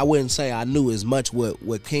like, I wouldn't say I knew as much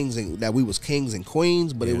what kings and that we was kings and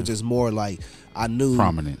queens, but it was just more like I knew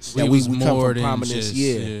prominence. That we come from prominence,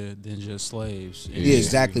 than just slaves. Yeah,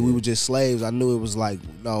 exactly. We were just slaves. I knew it was like,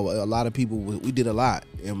 no, a lot of people, we did a lot,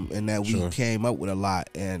 and that we came up with a lot,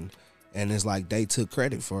 and it's like they took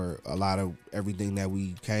credit for a lot of everything that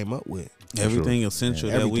we came up with. Everything essential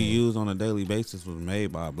that we use on a daily basis was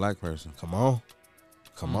made by a black person. Come on.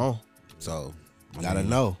 So you gotta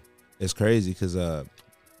know. It's crazy because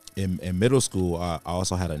in middle school, I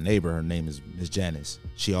also had a neighbor. Her name is Miss Janice.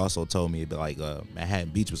 She also told me that like Manhattan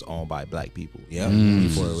Beach was owned by black people. Yeah,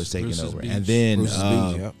 before it was taken over. Beach. And then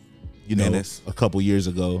you know, a couple years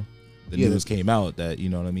ago, the news came out that, you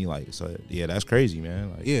know what I mean. Like, so yeah, that's crazy,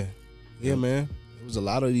 man. Like, yeah, man. There was a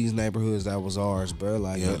lot of these neighborhoods that was ours, bro.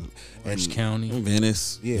 Like Orange County,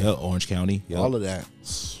 Venice, Orange County, all of that,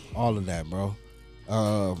 bro.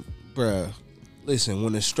 Bruh, listen,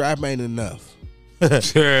 when the strap ain't enough. What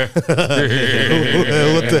the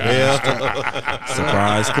hell?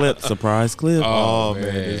 Surprise clip. Oh man,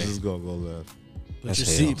 this is gonna go left. Put your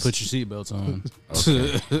seatbelts on.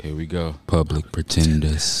 Okay, here we go. Public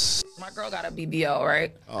pretenders. My girl got a BBL,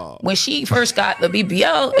 right? When she first got the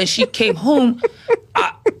BBL and she came home,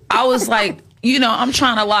 I was like, you know, I'm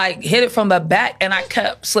trying to like hit it from the back, and I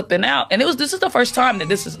kept slipping out. And this is the first time that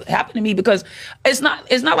this has happened to me, because it's not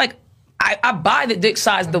like I buy the dick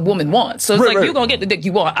size the woman wants. So it's like, you're going to get the dick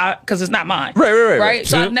you want because it's not mine. Right?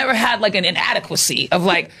 So I've never had like an inadequacy of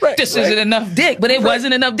like, this isn't enough dick. But it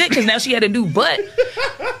wasn't enough dick because now she had a new butt.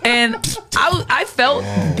 And I felt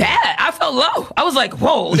bad. I felt low. I was like,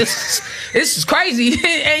 whoa, this is crazy.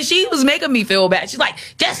 And she was making me feel bad. She's like,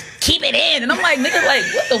 just keep it in. And I'm like, nigga, like,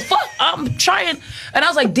 what the fuck? I'm trying. And I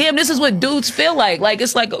was like, damn, this is what dudes feel like. Like,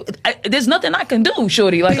 it's like, there's nothing I can do,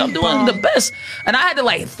 shorty. Like, I'm doing the best. And I had to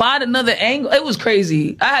like find another angle. It was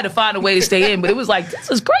crazy. I had to find a way to stay in, but it was like, this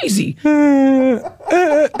is crazy. Bruh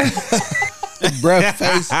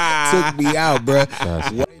face took me out, bruh.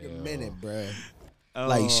 Wait a minute, bruh.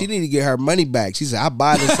 Like, she need to get her money back. She said, "I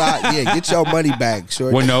buy the side." Yeah, get your money back,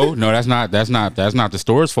 shorty. Well, no, that's not the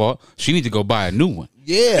store's fault. She need to go buy a new one.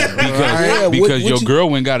 Yeah, because your girl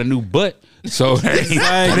went got a new butt. So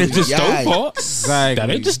that ain't the stove fault. Exactly. That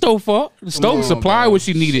ain't the stove fault. The stove supplied what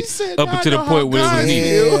she needed up until the point where it was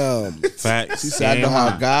needed. Facts. She said, "I know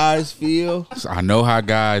how guys feel." I know how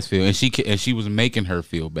guys feel, and she was making her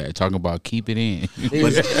feel bad, talking about keep it in.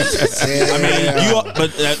 But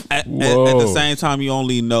at the same time, you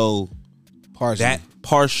only know that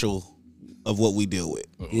partial of what we deal with.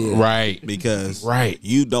 Right. Because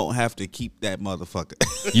you don't have to keep that motherfucker.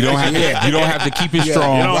 You don't have to, you don't have to keep it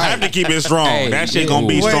strong. You don't have to keep it strong. Hey, that shit gonna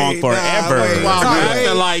be strong forever.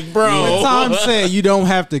 Like, bro. What Tom said, you don't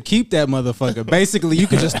have to keep that motherfucker. Basically, you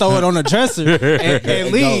could just throw it on a dresser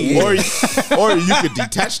and leave. Or you could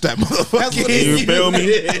detach that motherfucker. You feel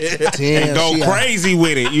me? And go crazy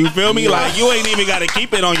with it. You feel me? Like, you ain't even got to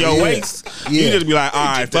keep it on your waist. You just be like, all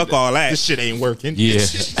right, fuck all that. This shit ain't working. Yeah.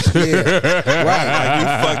 Right. Like you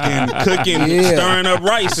fucking cooking, stirring up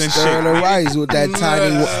rice and shit. Stirring up rice with that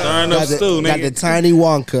tiny, stirring up stew, got the tiny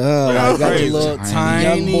Wonka, huh? Like, got the little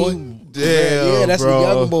tiny young boy. Damn, that's bro. the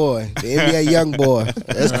young boy, the NBA young boy.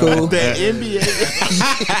 That's cool. The NBA.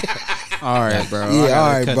 All right, bro. Yeah,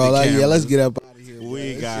 all right, bro. Like, yeah, let's get up out of here.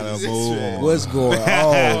 We gotta move on. What's going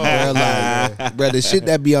on, bro? Like, bro, the shit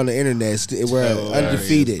that be on the internet, we're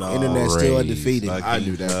undefeated. Internet still undefeated. I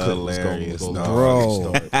knew that clip was going to go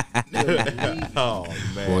bro. Oh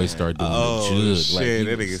man, Boys start doing the jug. Shit, Like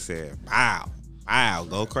that nigga said, wow,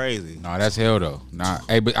 go crazy. no, that's hell though. Nah,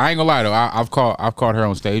 hey, but I ain't gonna lie though. I've caught her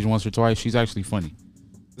on stage once or twice. She's actually funny.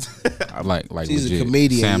 I like She's legit. a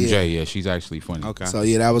comedian. Sam yeah. J. Yeah, she's actually funny. Okay. So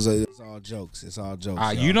yeah, it's all jokes. It's all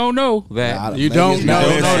jokes. You don't know that. You don't know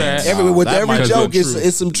that. With That every might joke, have been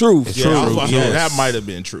it's some truth. It's true. That might have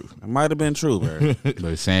been true. It might have been true, bro.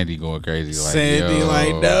 But Sandy going crazy. Like, Sandy, yo,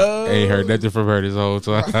 like, no. Ain't heard nothing from her this whole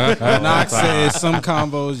time. Knox said some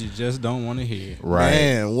combos you just don't want to hear. Right.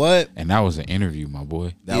 Man, what? And that was an interview, my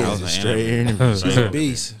boy. That was a straight interview. She's a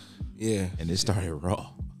beast. Yeah, And it started raw.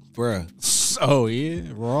 bruh. Oh yeah,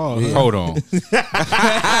 raw. Yeah. Hold on.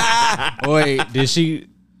 Wait,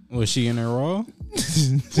 was she in her raw?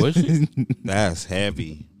 Was she? That's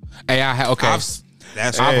heavy. Hey, okay.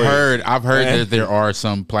 I've heard that there are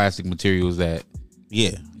some plastic materials that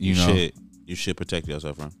Yeah, you know. You should protect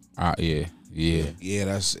yourself from. Yeah.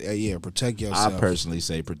 That's protect yourself. I personally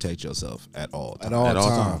say protect yourself at all times. At all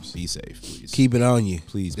times. Be safe, please. Keep it on you.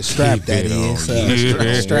 Please. The strap keep that it is. on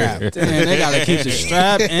The strap. Damn, they gotta keep the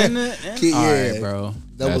strap in it. Yeah. All right, bro.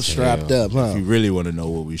 Double That's strapped hell. up, huh? If you really want to know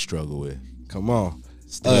what we struggle with, Come on.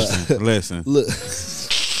 Listen. Look.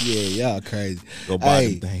 Yeah, y'all crazy. go buy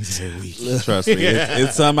Hey. them things every week. Trust me,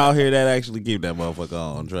 it's some out here that actually keep that motherfucker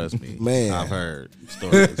on. Trust me, Man. I've heard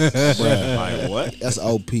stories. Like what? That's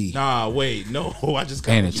OP. Nah, wait, no, I just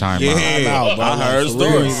And a time Yeah, out. I heard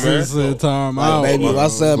stories, bro. Time Like, out. baby, my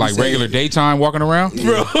son Like said- regular daytime walking around?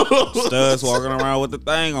 Studs walking around with the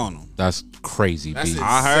thing on them. That's crazy, B.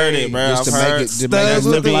 I heard it, bro. Just to I've make heard it- to make Studs it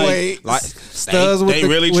with look the like weight. like Studs with they the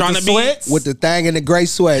really with trying the to be sweats. with the thing in the gray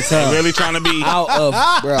sweats, huh? they really trying to be Out of,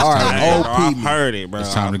 bro. All right, Hey, bro, OP. I've heard it, bro.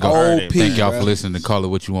 It's time to go. I've heard it, Thank y'all bro. for listening to Call It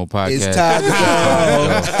What You Want podcast. It's time to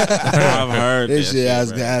go. I've heard This shit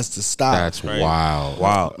bro. has to stop. That's wild.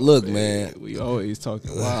 Wow. Look, man. We always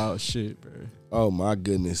talking wild shit, bro. Oh my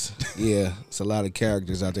goodness. Yeah, it's a lot of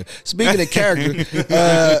characters out there. Speaking of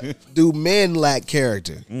character, do men lack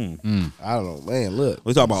character? I don't know, man. Look,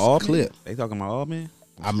 We talking about all clip. They talking about all men?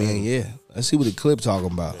 I mean, yeah. Let's see what the clip talking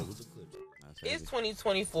about. It's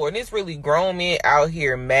 2024 and it's really grown men out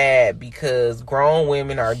here mad because grown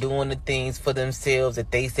women are doing the things for themselves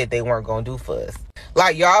that they said they weren't gonna do for us.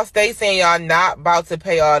 Like y'all stay saying y'all not about to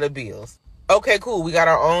pay all the bills. Okay, cool. We got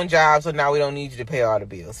our own job, so now we don't need you to pay all the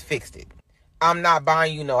bills. Fixed it. I'm not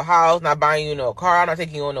buying you no house, not buying you no car, I'm not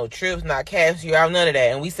taking you on no trips, not cashing you out, none of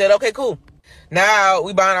that. And we said, okay, cool. Now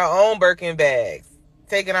we buying our own Birkin bags,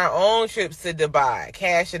 taking our own trips to Dubai,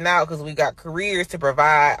 cashing out because we got careers to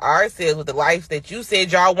provide ourselves with the life that you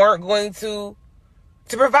said y'all weren't going to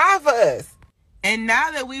provide for us. And now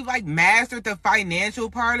that we've like mastered the financial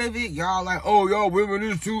part of it, y'all like, oh, y'all women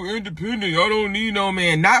is too independent. Y'all don't need no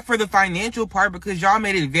man. Not for the financial part because y'all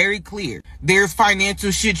made it very clear. There's financial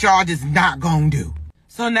shit y'all just not gonna do.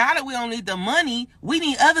 So now that we don't need the money, we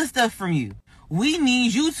need other stuff from you. We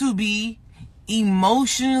need you to be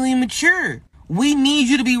emotionally mature. We need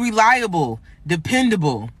you to be reliable,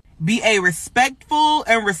 dependable, be a respectful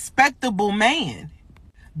and respectable man,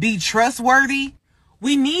 be trustworthy.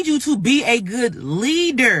 We need you to be a good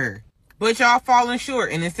leader. But y'all falling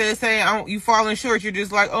short. And instead of saying you falling short, you're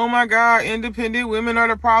just like, oh my God, independent women are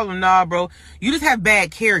the problem. Nah, bro. You just have bad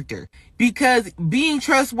character. Because being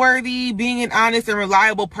trustworthy, being an honest and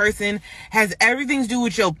reliable person has everything to do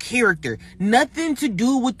with your character. Nothing to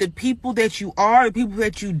do with the people that you are, the people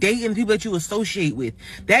that you date, and the people that you associate with.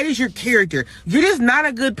 That is your character. You're just not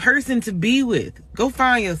a good person to be with. Go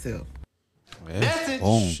find yourself.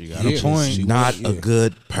 Boom. She got a point. She's not a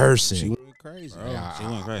good person. She went crazy. She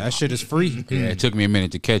went crazy. That shit is free. Yeah, it took me a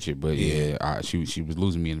minute to catch it, but she was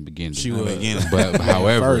losing me in the beginning. She was. But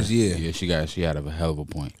however, First, yeah. she had a hell of a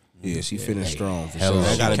point. Yeah, she finished strong for Hell, sure.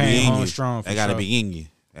 That gotta be in you. strong for That gotta sure. be in you.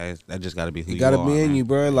 That just gotta be who You you gotta are, be in man. you,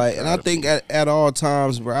 bro. Like, and I think at all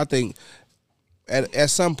times, bro. I think at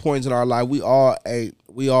some points in our life, we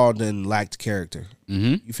all done lacked character.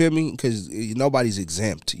 Mm-hmm. You feel me? Because nobody's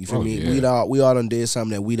exempt. You feel Oh, me? yeah. We all done did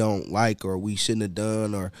something that we don't like or we shouldn't have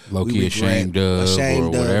done or Low-key we ashamed of or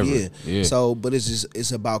whatever. Yeah. So, but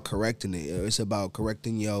it's about correcting it. It's about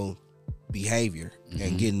correcting your behavior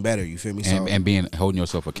and getting better. You feel me? So And being holding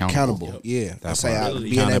yourself accountable. Yeah. I That say part.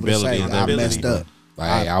 being able to say I messed up.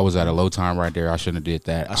 Like, hey, I was at a low time right there. I shouldn't have did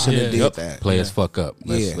that. I shouldn't have did that. Play us fuck up.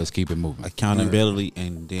 Yeah. Let's keep it moving. Accountability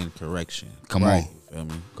and then correction. Come Right. on. Feel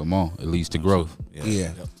me? Come on. It leads to growth.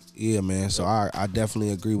 Yeah. Yeah, man. So I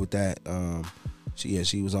definitely agree with that.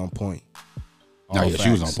 She was on point. No, yeah, she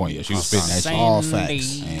was on point. Yeah, she was spitting that shit. All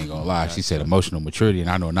facts. I ain't gonna lie. She said emotional maturity, and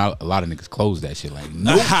I know not a lot of niggas close that shit. Like,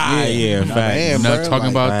 Nah, nope. yeah, Nah, fact. man, Not bro, talking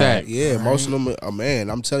like, about that. Yeah, emotional. Man,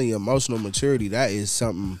 I'm telling you, emotional maturity. That is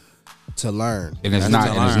something to learn. And it's That's not.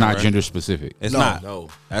 to And it's learn, not bro. gender specific. It's No. not. No.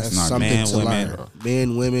 That's not something man, to women. learn.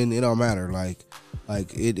 Men, women, it don't matter. Like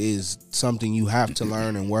it is something you have to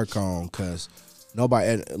learn and work on because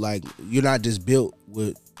nobody, like, you're not just built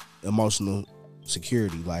with emotional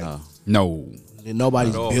security. Like No.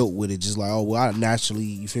 nobody's Not at all. built with it. Just like, oh, well, I naturally,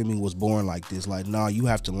 you feel me, was born like this. Like, no, you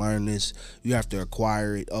have to learn this. You have to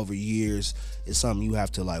acquire it over years. It's something you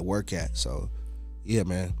have to like work at. So, yeah,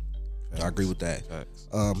 man, I agree with that.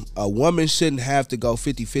 A woman shouldn't have to go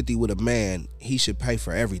 50-50 with a man. He should pay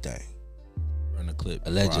for everything. Run a clip.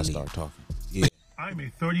 Before I Allegedly. start talking. Yeah. I'm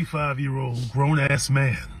a 35-year-old grown-ass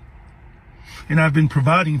man, and I've been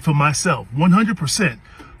providing for myself 100%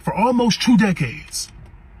 for almost 2 decades.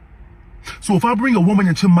 So if I bring a woman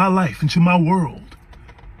into my life, into my world,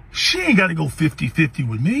 she ain't got to go 50-50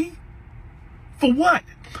 with me. For what?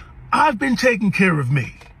 I've been taking care of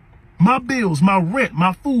me. My bills, my rent,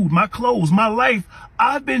 my food, my clothes, my life,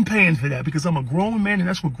 I've been paying for that because I'm a grown man and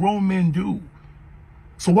that's what grown men do.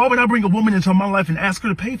 So why would I bring a woman into my life and ask her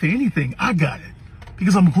to pay for anything? I got it.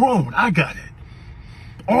 Because I'm grown, I got it.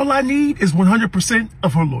 All I need is 100%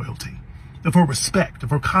 of her loyalty, of her respect, of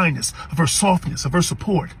her kindness, of her softness, of her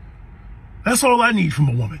support. That's all I need from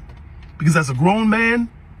a woman. Because as a grown man,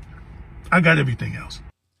 I got everything else.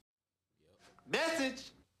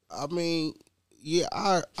 I mean, yeah,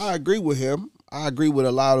 I agree with him. I agree with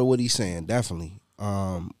a lot of what he's saying, definitely.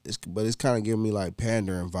 But it's kind of giving me like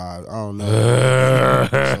pandering vibes. I don't know.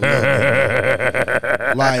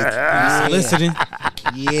 Like Listening.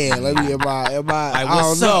 Yeah, let me. Am I? Like, I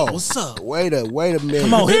what's don't up? know. What's up? Wait a minute.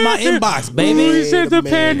 Come on, hit my inbox, baby. He said the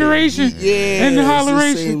panderation and the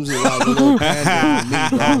holleration. Seems like a little pandering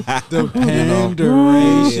to me, bro. The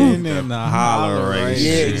panderation and the holleration.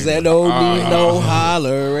 Yeah, exactly. Don't need no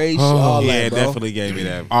holleration. All Yeah, that, bro. definitely gave me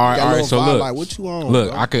that. All right, Got a all right. little So vibe look, like, what you on,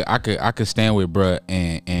 look, bro? I could stand with bruh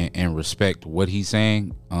and respect what he's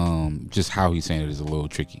saying. Just how he's saying it is a little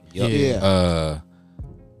tricky. Yeah.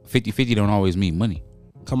 50-50 don't always mean money.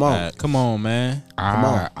 Come on. Come on, man.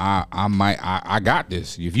 I got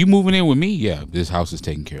this. If you moving in with me, yeah, this house is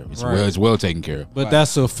taken care of. It's well taken care of. But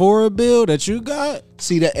that's a Sephora bill that you got.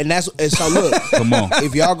 See that, and so look. Come on.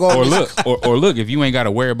 If y'all go or look, if you ain't got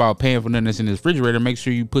to worry about paying for nothing that's in the refrigerator, make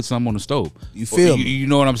sure you put something on the stove. You feel me? You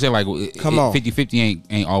know what I'm saying? Like, Come on. 50-50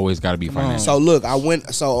 ain't always got to be financial. So look,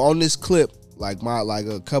 so on this clip, like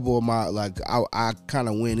a couple of my I kind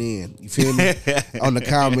of went in. You feel me? On the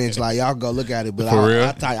comments, like y'all go look at it. But For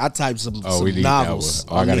real? I typed some we need novels.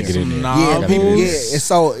 that one. I gotta get in there. Yeah, people. Yeah, and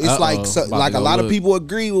so it's Uh-oh. like About to a go lot of look. people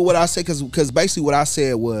agree with what I said because basically what I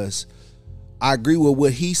said was I agree with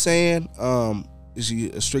what he's saying.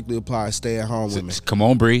 She strictly applies stay-at-home women. Come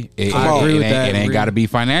on, Bree. It ain't got to be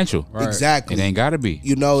financial. Right. Exactly. It ain't got to be.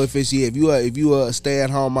 You know, if you a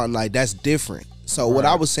stay-at-home mom, like that's different. So what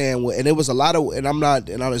I was saying, and it was a lot of, and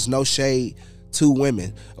there's no shade to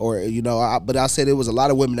women, or but I said it was a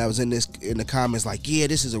lot of women that was in the comments like, yeah,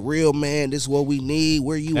 this is a real man. This is what we need.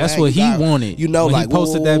 Where you? That's at? what You he got-" wanted. You know, when like he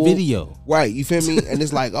posted that video. Right, you feel me? And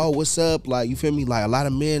it's like, oh, what's up? Like, you feel me? Like a lot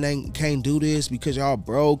of men can't do this because y'all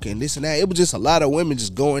broke and this and that. It was just a lot of women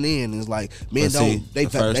just going in. And it's like, men they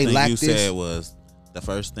lack this. The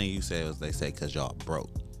first thing you said was they say because y'all broke.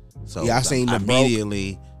 So Yeah, I seen the broke.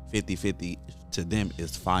 immediately 50-50 to them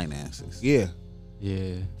is finances. Yeah.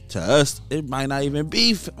 Yeah. To us, it might not even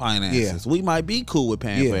be finances. We might be cool with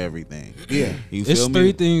paying for everything. Yeah. You feel It's me?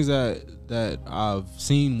 three things that I've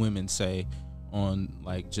seen women say on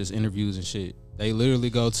like just interviews and shit. They literally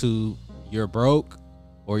go to you're broke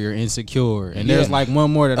or you're insecure, and there's like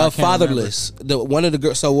one more that I can't fatherless. One of the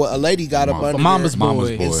girls. So a lady got up under Mama's there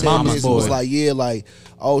boy. and said Mama's this, boy. was like, yeah, like,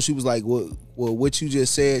 oh, she was like, well, what you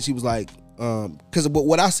just said. She was like, because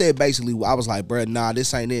what I said basically, I was like, bruh, nah,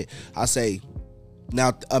 this ain't it. I say,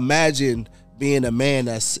 now imagine being a man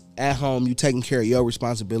that's at home, you taking care of your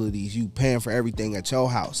responsibilities, you paying for everything at your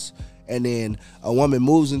house, and then a woman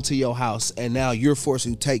moves into your house, and now you're forced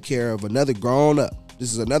to take care of another grown up.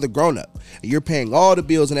 This is another grown up. You're paying all the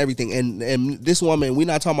bills and everything. And this woman, we're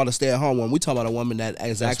not talking about a stay-at-home woman. We're talking about a woman that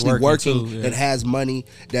is that's actually working too, that has money,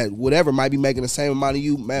 that whatever might be making the same amount of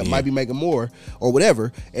you, might be making more or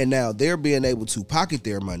whatever. And now they're being able to pocket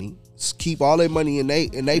their money, keep all their money in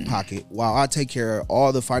their pocket, while I take care of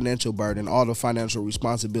all the financial burden, all the financial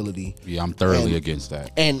responsibility. Yeah, I'm thoroughly against that.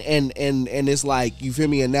 And it's like, you feel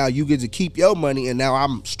me? And now you get to keep your money, and now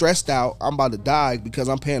I'm stressed out. I'm about to die because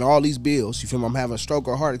I'm paying all these bills. You feel me? I'm having a stroke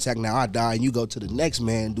or a heart attack. Now I die, and you go to the next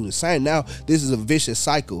man and do the same. Now this is a vicious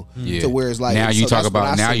cycle to where it's like, now you talk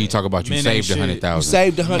about you saved $100,000. You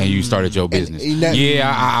saved $100,000 and you started your business.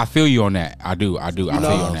 I feel you on that. I do. I feel you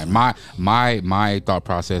on that. My thought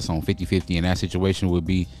process on 50-50 in that situation would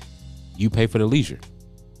be, you pay for the leisure.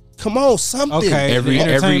 Come on, something. Okay,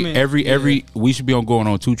 every we should be going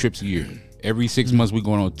on 2 trips a year. Every 6 months we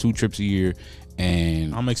going on 2 trips a year,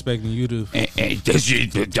 and I'm expecting you to. And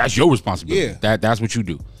that's your responsibility. Yeah. That's what you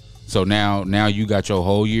do. So now you got your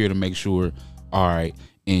whole year to make sure. All right,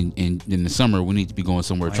 in the summer we need to be going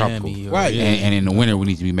somewhere tropical, right? And in the winter we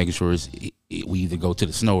need to be making sure we either go to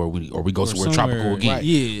the snow or we go somewhere tropical again. Right.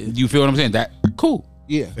 Yeah, you feel what I'm saying? That cool.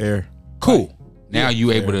 Yeah, fair. Cool. Right. Now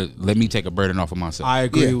you able to let me take a burden off of myself. I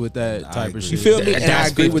agree with that type of shit. You feel me? And I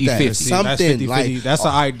agree with that. 50. Something that's 50, like that's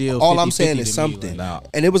an ideal. All 50, I'm saying is something.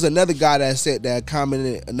 And it was another guy that said that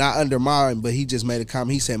commented, not under mine, but he just made a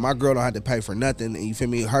comment. He said, "My girl don't have to pay for nothing." And you feel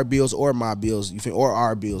me? Her bills or my bills, you feel, or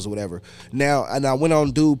our bills or whatever. Now, and I went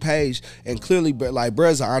on dude page, and clearly, like,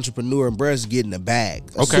 bruh's an entrepreneur, and bruh's getting a bag,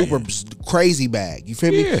 a super crazy bag. You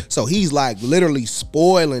feel me? So he's like literally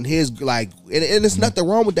spoiling his and it's nothing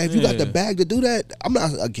wrong with that. If you got the bag to do that, I'm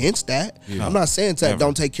not against that. I'm not saying that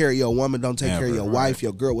don't take care of your woman, don't take care of your wife,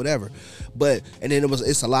 your girl, whatever. But and then it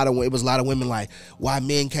was a lot of women like, why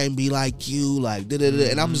men can't be like you, like da-da-da.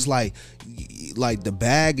 And I'm just like the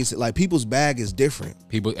bag is like, people's bag is different.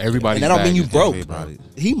 Everybody. And that don't mean you broke.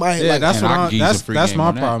 He might. Yeah, like, that's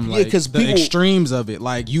my problem. Like, because the extremes of it,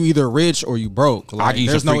 like you either rich or you broke. Like,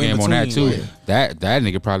 there's no in between on that too. Like, that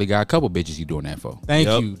nigga probably got a couple bitches he doing that for. Thank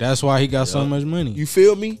you. That's why he got so much money. You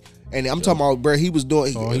feel me? And I'm talking about, bro, he was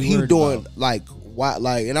doing, like, why,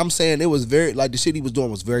 like, and I'm saying it was very, like, the shit he was doing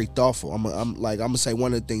was very thoughtful. I'm gonna say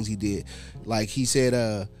one of the things he did, like, he said,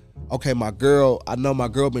 okay, I know my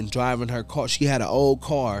girl been driving her car. She had an old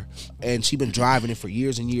car, and she been driving it for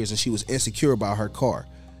years and years, and she was insecure about her car.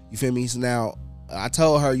 You feel me? So now, I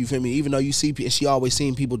told her, you feel me, even though you see, she always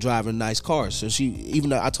seen people driving nice cars. So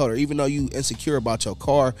I told her, even though you insecure about your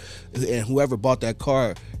car, and whoever bought that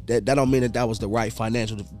car, that don't mean that was the right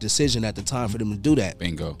financial decision at the time for them to do that.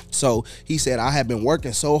 Bingo. So he said, I had been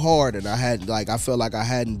working so hard, and I felt like I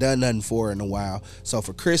hadn't done nothing for her in a while. So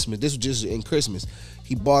for Christmas, this was just in Christmas,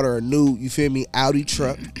 he bought her a new, you feel me, Audi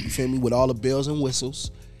truck, you feel me, with all the bells and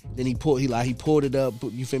whistles. Then he pulled it up,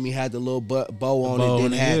 you feel me, had the little bow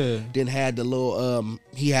on it, then had the little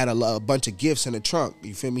he had a bunch of gifts in the trunk.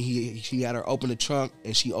 You feel me? She had her open the trunk,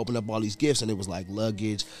 and she opened up all these gifts, and it was like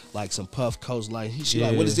luggage, like some puff coats, like she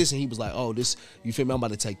like, what is this? And he was like, oh, this, you feel me, I'm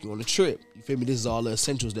about to take you on a trip. You feel me? This is all the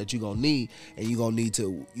essentials that you're gonna need, and you're gonna need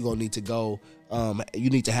to go. You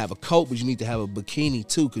need to have a coat, but you need to have a bikini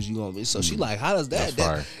too, because you gonna. So she like, how does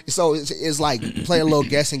that? So it's like playing a little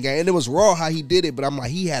guessing game, and it was raw how he did it. But I'm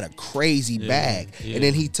like, he had a crazy bag, and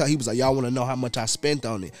then he was like, y'all want to know how much I spent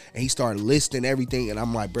on it, and he started listing everything, and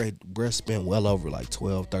I'm like, bruh spent well over like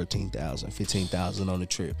 12, 13,000, 15,000 on the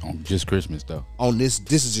trip. On just Christmas though. On this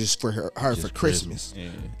is just for her for Christmas. Yeah.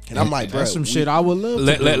 And I'm like, bruh, that's some shit I would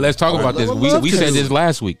love. Let's talk about this. We said this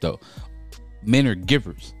last week though. Men are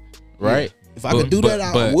givers, right? Yeah. If I could do that,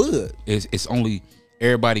 I would. It's only,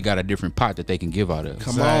 everybody got a different pot that they can give out of.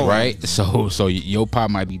 Come on, right? So your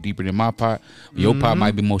pot might be deeper than my pot. Your pot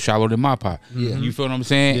might be more shallow than my pot. Yeah. You feel what I'm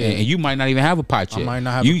saying? Yeah. And you might not even have a pot yet. I might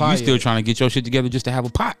not have a pot You still trying to get your shit together just to have a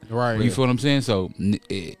pot. Right. You feel what I'm saying? So,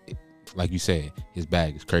 like you said, his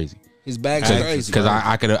bag is crazy. His bag's crazy. Because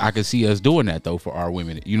I could see us doing that though for our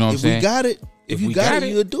women. You know what I'm saying? If we got it. If you got it,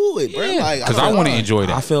 you'll do it, bro. Because I want to enjoy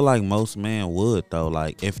that. I feel like most men would though.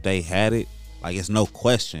 Like if they had it. Like, it's no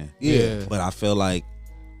question. Yeah. But I feel like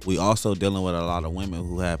we also dealing with a lot of women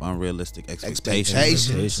who have unrealistic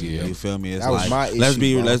expectations. Yeah. You feel me? It's that like, was my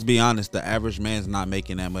issue, let's be honest. The average man's not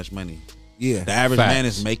making that much money. Yeah. The average man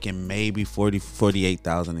is making maybe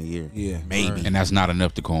 48,000 a year. Yeah. Maybe. Right. And that's not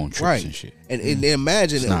enough to go on trips and shit. And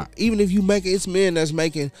imagine, even if you make it, it's men that's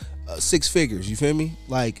making 6 figures. You feel me?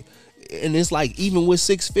 Like, and it's like even with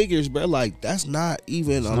 6 figures, bro, like that's not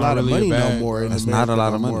even a lot of money no more. That's not a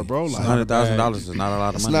lot of money, bro. Like $100,000 is not a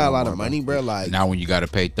lot of money. It's not a lot of money, bro. Like now, when you got to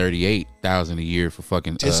pay $38,000 a year for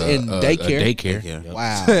fucking just in daycare. Daycare.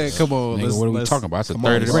 Wow, come on, nigga, what are we talking about? That's a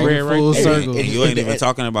third of the bring bread, it right? full there. circle. And you ain't even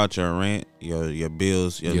talking about your rent, your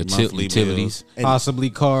bills, your monthly utilities, bills, possibly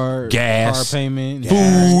car payment,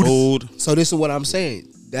 food. So this is what I'm saying.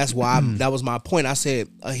 That's why that was my point. I said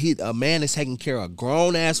a man is taking care of a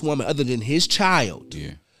grown ass woman other than his child.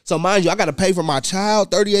 Yeah. So mind you, I got to pay for my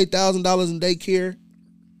child $38,000 in daycare,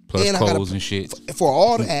 plus and clothes and shit for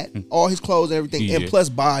all that, all his clothes and everything, Yeah. and plus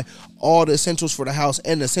buy all the essentials for the house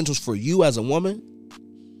and the essentials for you as a woman.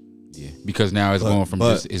 Yeah, because now it's going from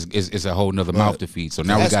just it's a whole nother mouth to feed. So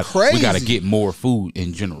now we That's got to crazy. get more food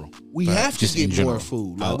in general. We have to Just in get general. more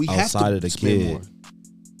food. Like, we have Outside to of the spend kid, more.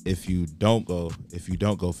 if you don't go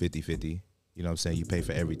 50-50, you know what I'm saying, you pay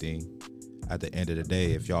for everything. At the end of the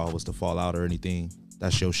day, if y'all was to fall out or anything,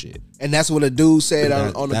 that's your shit. And that's what a dude said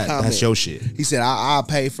on the comment. That's your shit. He said, I'll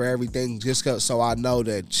pay for everything just so I know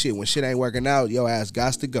that shit, when shit ain't working out, your ass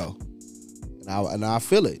got to go. And I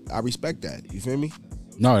feel it. I respect that. You feel me?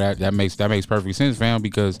 No, that makes perfect sense, fam.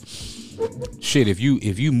 Because shit, if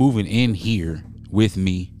you moving in here with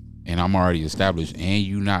me and I'm already established, and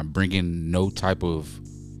you not bringing no type of,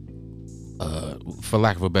 for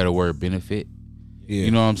lack of a better word, benefit. Yeah.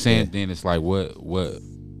 You know what I'm saying? Then it's like what?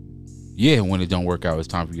 Yeah, when it don't work out, it's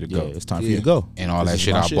time for you to go. It's time for you to go. And all This that is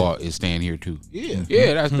shit my I shit. bought is staying here too. Yeah.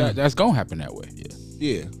 Yeah, that's gonna happen that way.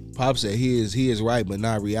 Yeah. Pop said he is right, but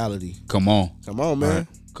not reality. Come on, man. Right.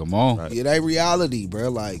 Come on. Yeah, that reality, bro.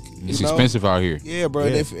 Like It's you know? expensive out here. Yeah, bro.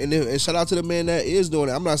 Yeah. And shout out to the man that is doing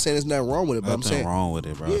it. I'm not saying there's nothing wrong with it, but I'm Nothing saying wrong with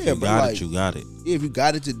it, bro. Yeah, If you but got like, it, you got it. Yeah, if you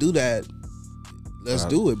got it to do that, let's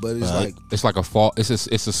do it. But it's like a fall. It's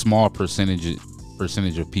a small percentage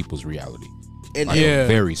of people's reality. And Like a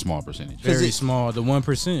very small percentage. Very small, the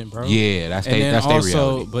 1%, bro. Yeah, that's and then that's their also,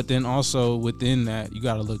 reality. but then also within that, you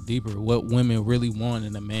got to look deeper. What women really want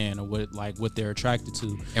in a man, or what they're attracted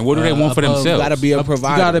to, And what do they want for themselves? You gotta be a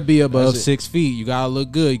provider. You got to be above That's it. 6 feet. You got to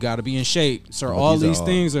look good. You got to be in shape. So But all these are these all-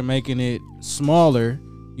 things are making it smaller.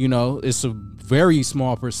 You know, it's a very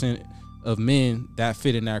small percent of men that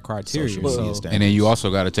fit in that criteria. Social media So, standards. And then you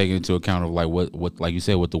also got to take into account of like what like you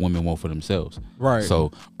said, what the women want for themselves. Right.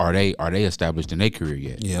 So are they established in their career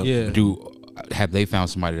yet? Yep. Yeah. Have they found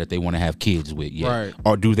somebody that they want to have kids with yet? Right.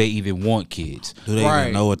 Or do they even want kids? Do they Right.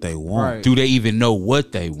 even know what they want? Right. Do they even know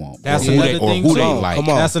what they want? That's or who another they, thing or who too. they like? Come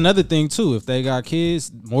on. That's another thing too. If they got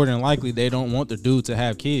kids, more than likely they don't want the dude to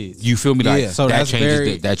have kids. You feel me? Like So that that's changes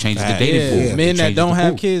very- that changes the Fact. dating Yeah, pool. It men that changes don't the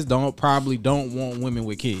have pool. kids probably don't want women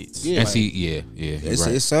with kids. Yeah. And see, yeah, you're It's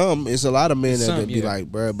right. it's a lot of men It's that some, be yeah.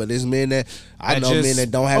 like, bro, but it's men that I That know just- men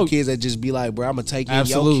that don't have oh. kids that just be like, bro, I'm gonna take in your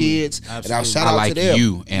Absolutely. kids, and I'll Absolutely. shout I out like to them.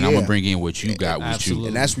 you, and I'm Yeah. gonna bring in what you got with Absolutely. you.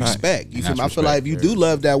 And that's respect. You And feel me? I that's feel like if respect. you do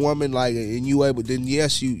love that woman, like, and you able, then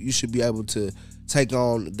yes, you should be able to take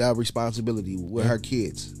on that responsibility with her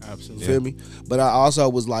kids. Absolutely. You feel me? But I also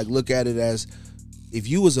was like, look at it as if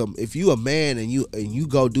you a man and you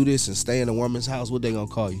go do this and stay in a woman's house, what they gonna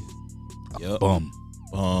call you? Bum.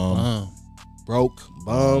 Broke,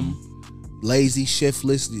 bum, lazy,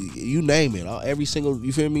 shiftless, you name it. Every single,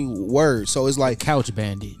 you feel me, word. So it's like Couch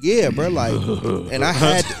bandit. yeah, bro. Like, and I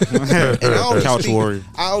had, and I only Couch speak- warrior.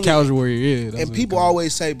 I only, Couch warrior, yeah. that's and what people it's called.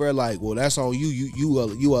 always say, bro, like, well, that's on you.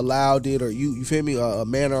 You allowed it, or you feel me? A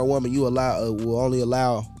man or a woman, you will only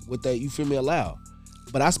allow what they, you feel me, allow.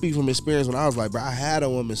 But I speak from experience when I was like, bro, I had a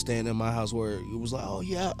woman staying in my house where it was like, oh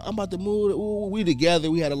yeah, I'm about to move. Ooh, we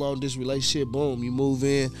together. We had a long distance relationship. Boom, you move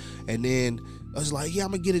in, and then I was like, yeah,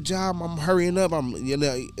 I'm gonna get a job. I'm hurrying up. And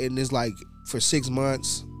it's like for 6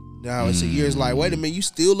 months. Now it's a year. It's like, wait a minute, you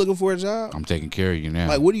still looking for a job? I'm taking care of you now.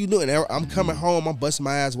 Like, what are you doing? I'm coming home. I'm busting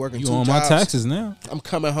my ass working You 2 on jobs. my taxes now. I'm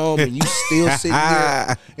coming home and you still sitting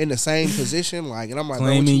there in the same position, like, and I'm like, bro,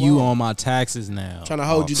 what Claiming you want? on my taxes now. Trying to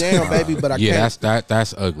hold you down, baby, but I yeah, can't.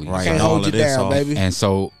 that's ugly. Right. Can't all hold you of this down, off. baby. And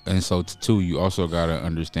so too, you also gotta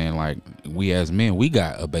understand, like, we as men, we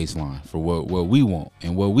got a baseline for what we want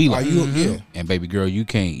and what we like. Yeah. And baby girl, you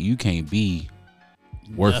can't be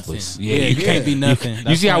worthless. Nothing. Yeah, you can't be nothing. You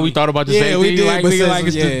That's see how we funny. thought about the Yeah, same we thing? did, Like, but nigga, like since-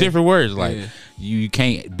 it's yeah. just different words. Like Yeah. you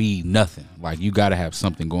can't be nothing. Like you gotta have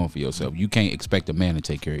something going for yourself. You can't expect a man to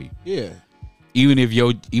take care of you. Yeah. Even if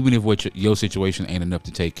your situation ain't enough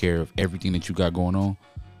to take care of everything that you got going on,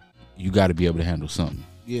 you got to be able to handle something.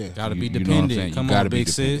 Yeah. Gotta be You know what I'm dependent. saying? Come You gotta on, be big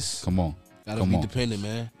dependent. sis. Come on. Gotta Come be on. dependent,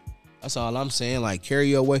 man. That's all I'm saying. Like, carry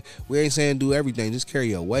your weight. We ain't saying do everything. Just carry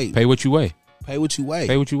your weight. Pay what you weigh. Pay what you weigh.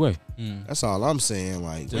 Pay what you weigh. That's all I'm saying.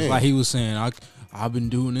 Like, Just man. like he was saying, I've been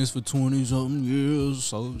doing this for 20 something years.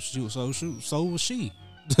 So was she.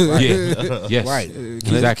 Yeah. Yes. Right.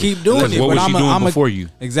 Exactly. Keep doing it. What but was she doing I'm before you?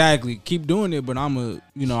 Exactly. Keep doing it, but I'm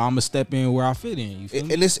a step in where I fit in. You feel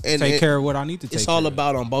me? And take care of what I need to take. It's all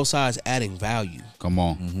about on both sides adding value. Come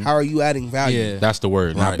on. How are you adding value? Yeah. That's the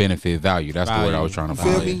word, not benefit, value. That's the word I was trying to You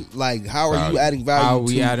feel find. me? Like, how are you adding value? How are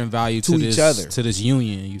we adding value to each this, other, to this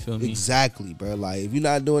union? You feel me? Exactly, bro. Like, if you're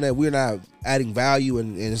not doing that, we're not adding value,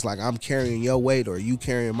 and it's like I'm carrying your weight or you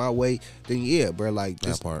carrying my weight. Then yeah, bro. Like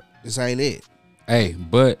this ain't it. Hey,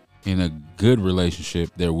 but in a good relationship,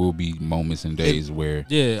 there will be moments and days where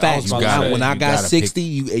facts. When I got 60,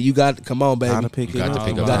 you got come on, baby. You got to pick up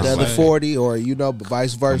You got the other 40, or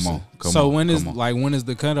vice versa. So when is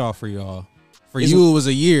the cutoff for y'all? For you, it was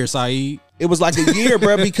a year, Saeed. It was like a year,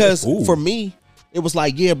 bro. Because for me, it was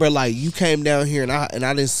like, yeah, bro. Like, you came down here and I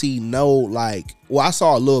didn't see no, like, well, I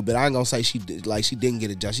saw a little bit. I ain't gonna say she didn't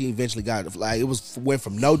get a job. She eventually got it. Like, went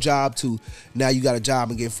from no job to now you got a job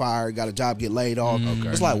and get fired, got a job, get laid off.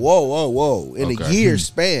 It's like whoa in a year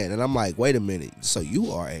span, and I'm like, wait a minute. So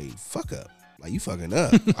you are a fuck up. Like, you fucking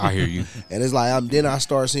up. I hear you. And it's like then I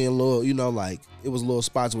start seeing little, like it was little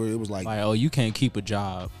spots where it was like oh, you can't keep a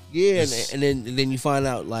job. Yeah, and then you find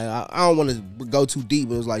out, like, I don't want to go too deep,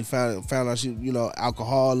 but it was like found out she,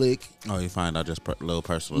 alcoholic. Oh, you find out just little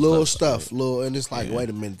personal stuff, and it's like, wait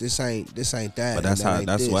a minute, this ain't that. But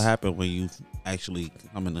that's what happened when you actually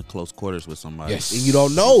come into close quarters with somebody. Yes. And you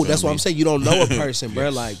don't know. That's what I'm saying. You don't know a person, bro.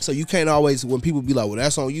 Like, so you can't always, when people be like, well,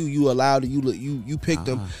 that's on you. You allowed it. You picked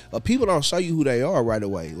them. But people don't show you who they are right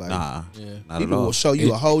away. Like, not people will show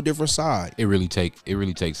you a whole different side. It really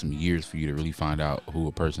takes some years for you to really find out who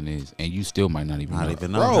a person is, and you still might not even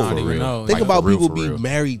know. Bro, think about people be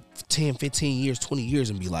married 10, 15 years, 20 years,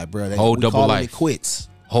 and be like, bro, whole double life, quits.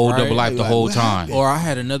 Whole double life the whole time. Or I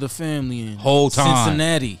had another family in whole time.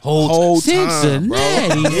 Cincinnati. Whole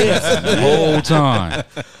Cincinnati. Time, yeah. Whole time.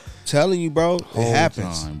 Telling you, bro, it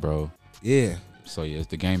happens, time, bro. Yeah. So yeah,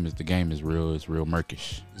 the game is real. It's real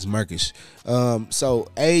murkish. It's murkish. So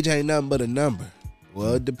age ain't nothing but a number.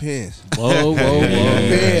 Well, it depends. Whoa.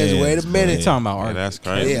 Depends. Wait a minute. You talking about R. That's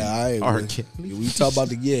crazy. Yeah, R. Kelly. We talk about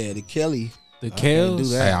the Kelly. The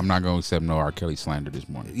Kells. Hey, I'm not gonna accept no R. Kelly slander this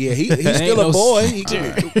morning. Yeah, he's still a boy.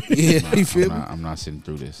 You feel me? I'm not sitting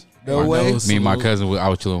through this. No way. Me and my cousin, I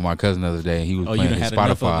was chilling with my cousin the other day, and he was playing his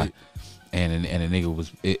Spotify. And the nigga was,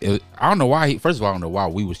 I don't know why. First of all, I don't know why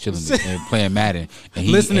we was chilling and playing Madden, and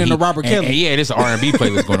listening to Robert Kelly. And yeah, this R&B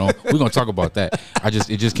playlist going on. We're gonna talk about that.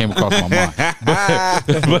 It just came across my mind.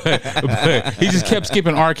 But he just kept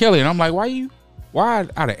skipping R. Kelly, and I'm like, why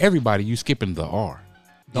out of everybody you skipping the R?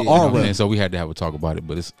 The R. And so we had to have a talk about it.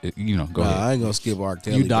 But go ahead. I ain't gonna skip R.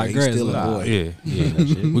 Kelly. You digress. He's still a boy. Yeah.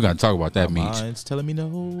 We gotta talk about that, Meech. Mine's telling me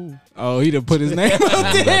no. Oh, he done put his name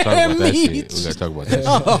out there. We gotta talk about that.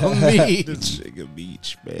 Oh, Meech. Nigga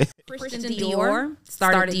Beach, man. Christian Dior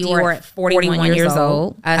started Dior at 41 years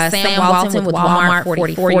old. Sam Walton with Walmart,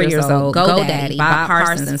 44 years old. GoDaddy, Bob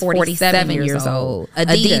Parsons, 47 years old.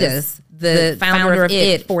 Adidas, the founder of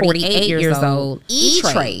IT, 48 years old.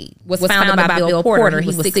 E-Trade was founded by Bill Porter.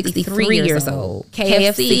 He was 63 years old.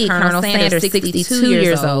 KFC, Colonel Sanders, 62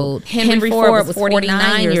 years old. Henry Ford was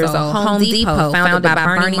 49 years old. Home Depot, founded by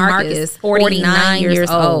Bernie Marcus, 49 years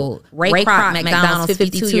old. Ray Kroc, McDonald's,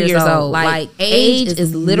 52 years old. Like, age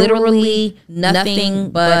is literally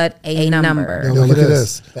nothing but a number. Now look at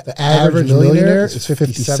this. The average millionaire is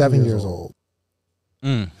 57 years old.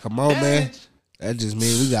 Come on, man. That just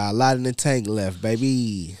means we got a lot in the tank left,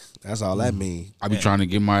 baby. That's all that means. I be trying to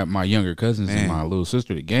get my younger cousins and my little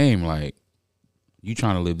sister the game. Like, you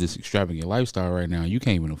trying to live this extravagant lifestyle right now, you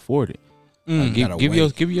can't even afford it. Like,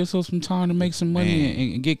 give yourself some time to make some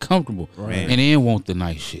money and get comfortable, and then want the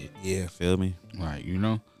nice shit. Yeah, feel me? Like,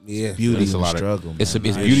 yeah, beauty it's a lot struggle. It's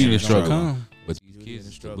beauty in the struggle. But these kids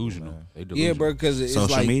is delusional. They delusional. Yeah, bro, because it's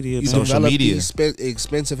social like media, you develop these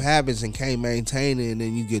expensive habits and can't maintain it, and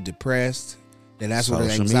then you get depressed. Then that's where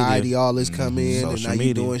the anxiety all this come in, and now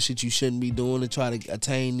you're doing shit you shouldn't be doing to try to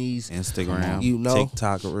attain these Instagram,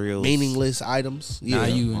 TikTok reels, meaningless items. Now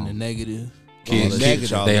you in the negative. Kids, they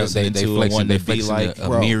flexing like a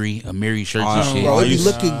Miri shirt and shit. Bro, you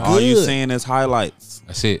looking good. All you seeing is highlights.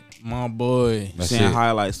 That's it. My boy. Seeing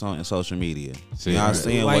highlights on social media. Not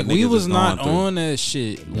seeing like what we was not on that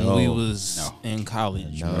shit when we was in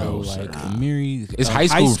college, bro. Like Miri, it's high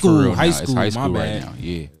school for real. High school, it's high school my right bad. now.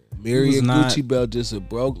 Yeah. Mary and Gucci belt just a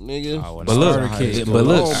broke nigga. But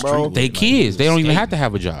look, they kids. They don't even have to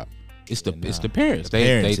have a job. It's the parents.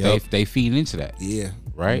 They feed into that. Yeah.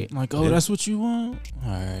 Right? Like, that's what you want?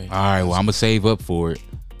 All right. Well, I'm gonna save up for it.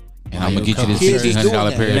 And I'm gonna get you this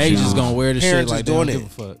 $1,600 pair of They shoes. just gonna wear the shit like doing they it. don't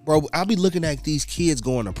give a fuck. Bro, I'll be looking at these kids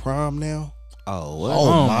going to prom now.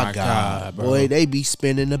 Oh my God, boy, they be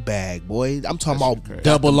spinning the bag, boy. I'm talking about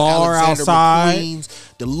double R outside,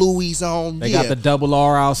 McQueen's, the Louis on. They got the double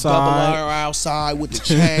R outside, double R outside with the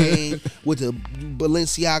chain, with the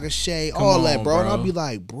Balenciaga shade, all that, bro. And I'll be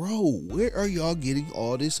like, bro, where are y'all getting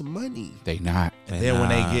all this money? They not. And then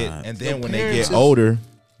when they get older,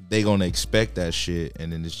 they gonna expect that shit,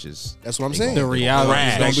 and then it's just that's what I'm saying. The reality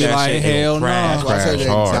is gonna be like hell no. Crash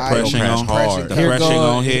hard. Depression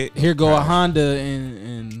gonna hit. Here go a Honda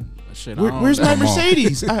and shit. Where's my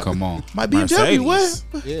Mercedes? Come on, my BMW. What?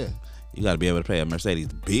 Yeah, you got to be able to pay a Mercedes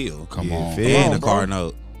bill. Come on, and a car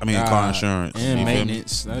note. I mean, car insurance and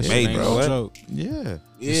maintenance. That's no joke. Yeah,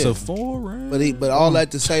 it's a foreign. But all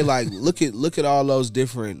that to say, like, look at all those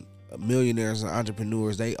different millionaires and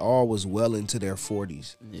entrepreneurs. They all was well into their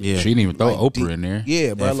 40s. Yeah, she didn't even throw Oprah in there.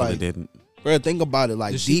 Yeah, bro. Definitely like, didn't. Bro, think about it.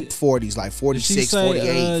 Like deep 40s, like 46,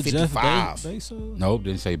 48, 55. Nope,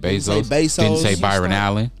 didn't say Bezos. Didn't say Byron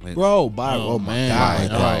Allen. Bro, Byron. Oh my God.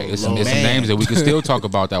 Right. It's some names that we can still talk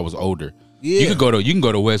about that was older. Yeah. You can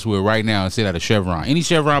go to Westwood right now and sit at a Chevron, any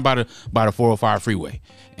Chevron by the 405 freeway,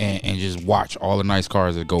 and just watch all the nice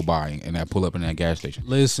cars that go by and that pull up in that gas station.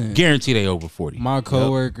 Listen, guarantee they over 40. My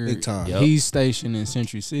coworker, he's stationed in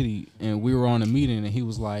Century City, and we were on a meeting, and he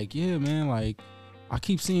was like, "Yeah, man, like I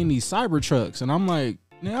keep seeing these cyber trucks," and I'm like,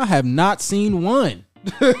 "Man, I have not seen one."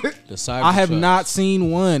 I have not seen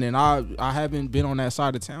one, and I haven't been on that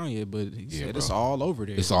side of town yet. But he said it's all over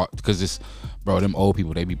there. It's all because it's, bro. Them old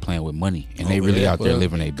people, they be playing with money, and they really out there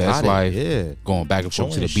living their best life. Yeah, going back and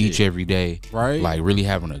forth to the beach every day, right? Like really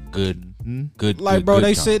having a good. Like, bro,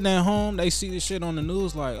 they sitting at home, they see this shit on the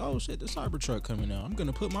news, like, oh shit, the Cybertruck coming out. I'm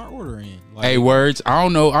gonna put my order in. Like, hey, words. I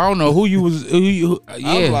don't know who you was. Yeah,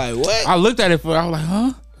 I'm like, what? I looked at it I was like,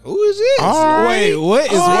 huh? Who is this? Wait,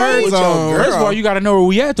 what is words on? First of all, you got to know where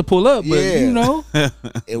we at to pull up, but you know,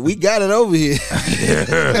 and we got it over here. Ain't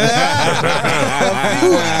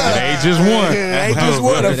just one. Ain't just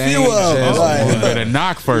one. A few of them. You better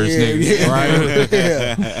knock first, nigga. Right?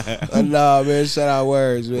 Yeah. Nah, man. Shout out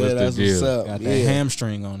words, man. That's what's up. Got that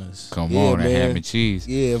hamstring on us. Come on, that ham and cheese.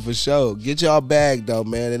 Yeah, for sure. Get y'all bag though,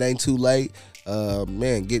 man. It ain't too late.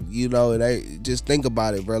 Man, it ain't, just think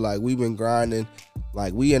about it, bro. Like, we've been grinding,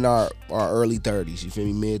 like, we in our early 30s, you feel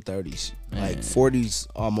me, mid 30s, like 40s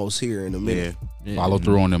almost here in a minute. Follow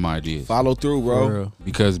through on them ideas. Follow through, bro.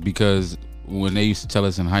 Because when they used to tell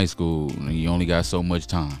us in high school, you only got so much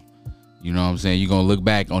time. You know what I'm saying? You're going to look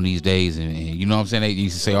back on these days and you know what I'm saying? They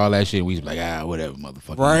used to say all that shit. And we used to be like, whatever,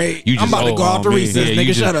 motherfucker. Right. You just I'm about to go out to recess,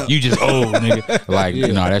 nigga. Shut up. You just old, nigga. Like, you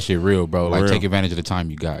know, that shit real, bro. Like, take advantage of the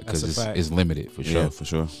time you got because it's limited for sure. Yeah, for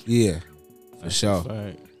sure. Yeah, for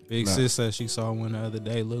sure. Big sis said she saw one the other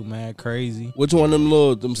day. Look mad crazy. Which one of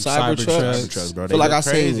them cyber trucks? Bro. Feel like I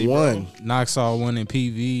crazy, seen one. Knox saw one in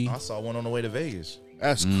PV. I saw one on the way to Vegas.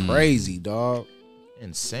 That's crazy, dog.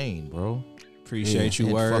 Insane, bro. Appreciate you,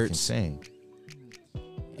 words. Fucking insane.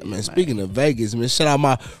 Man, speaking of Vegas, man, shout out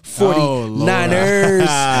my 49ers.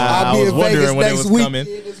 I'll be in Vegas next week.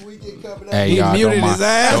 Hey, y'all, muted his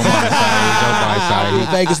ass. I'll be in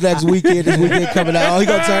Vegas next weekend. This weekend coming out. Oh, he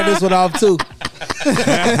gonna turn this one off too.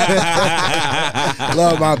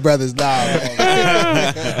 Love my brothers, That's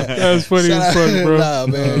funny as fuck, bro. Nah,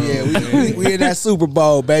 man, yeah, we in that Super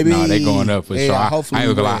Bowl, baby. Nah, they going up for sure. Hopefully, I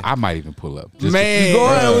ain't gonna lie, I might even pull up. Man,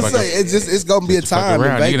 it's gonna be a time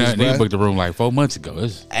in Vegas, Nigga booked the room like 4 months ago.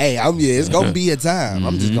 It's gonna be a time.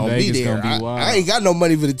 I'm just gonna be there. I ain't got no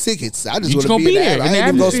money for the tickets. I just want to be there. I ain't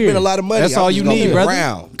even gonna spend a lot of money. That's all you need,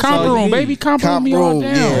 brother. Comp room, baby. Comp room, me all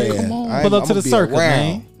down. Come on, pull up to the circle,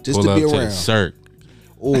 man. Just to be around. Cirque.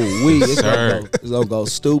 Oh, it's gonna go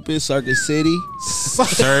stupid. Circuit City.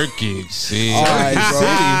 Circuit City. All right, bro.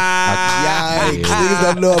 Yikes. Niggas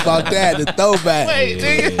don't know about that. The throwback. Wait,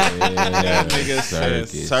 nigga.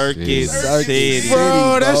 Circuit City.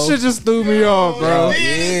 Bro, that shit just threw me off, bro.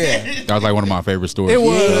 Yeah. That was like one of my favorite stories. It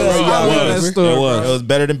was. It was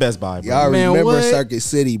better than Best Buy, bro. Y'all remember Circuit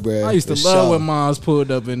City, bro. I used to love when moms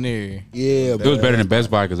pulled up in there. Yeah, bro. It was better than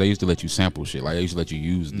Best Buy because they used to let you sample shit. Like, they used to let you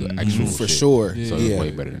use the actual for shit. sure. So it was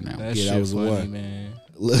way better than that. That was funny, one, man.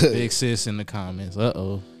 Look. Big sis in the comments.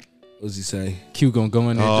 What's he say? Q gonna go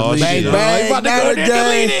in there and delete bang, it. Bang, not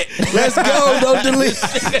delete it. Let's go. Don't delete it.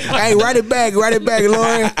 Hey, write it back, Lauren.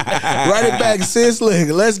 Write it back, sis. Look,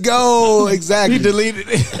 let's go. Exactly. He deleted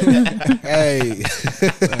it. Hey.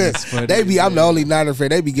 Funny, I'm the only Niner fan.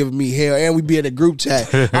 They be giving me hell, and we be in a group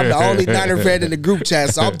chat. I'm the only Niner fan in the group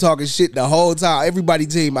chat, so I'm talking shit the whole time. Everybody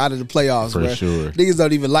team out of the playoffs, bro. Sure. Niggas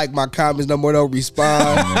don't even like my comments no more. Don't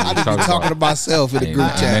respond. I just be talking to myself in the group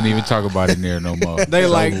chat. I didn't even talk about it in there no more. They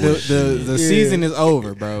like the The season is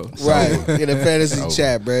over, bro. Right. In the fantasy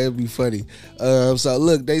chat, bro. It'd be funny. So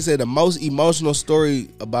look, they said the most emotional story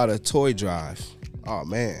about a toy drive. Oh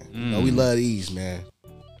man. You know, we love these, man.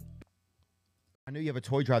 I know you have a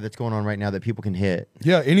toy drive that's going on right now that people can hit.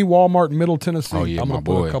 Yeah, any Walmart in Middle Tennessee. Oh, yeah, I'm my gonna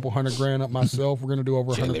put boy. a couple $100,000 up myself. We're gonna do over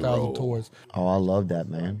 100,000 toys. Oh, I love that,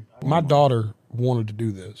 man. My daughter wanted to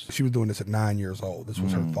do this. She was doing this at 9 years old. This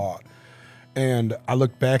was her thought. And I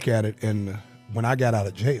looked back at it, and when I got out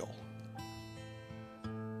of jail,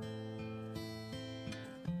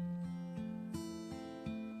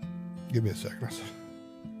 give me a second.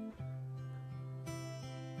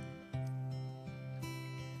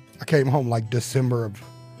 I came home like December of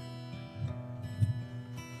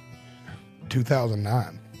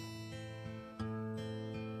 2009.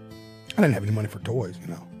 I didn't have any money for toys, you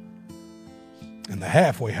know. And the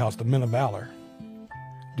halfway house, the Men of Valor,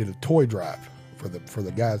 did a toy drive for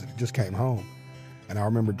the guys that just came home. And I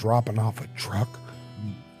remember dropping off a truck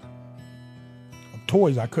of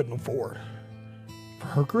toys I couldn't afford for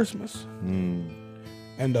her Christmas.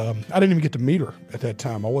 And I didn't even get to meet her at that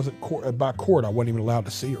time. I wasn't by court. I wasn't even allowed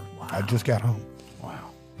to see her. Wow. I just got home.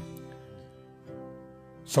 Wow.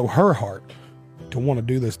 So her heart to want to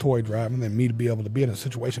do this toy drive and then me to be able to be in a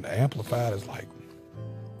situation to amplify it is like,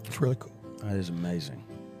 it's really cool. That is amazing.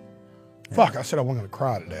 Fuck, I said I wasn't going to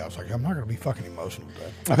cry today. I was like, I'm not going to be fucking emotional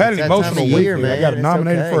today. I've had an emotional week. I got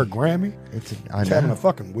nominated for a Grammy. It's having a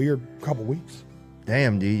fucking weird couple weeks.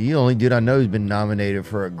 Damn, dude. You the only dude I know who's been nominated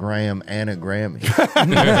for a Gram and a Grammy.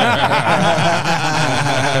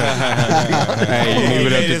 Hey, leave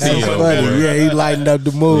it up to Theo, funny. boy. Yeah, he lightened up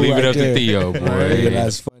the mood. Leave it right up there. to Theo, boy. Yeah,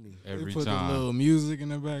 that's funny. Every put time. The little music in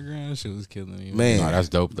the background. Shit was killing me. Man. No, that's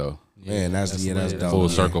dope though. Man, that's dope. Full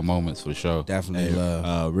circle moments for sure. Definitely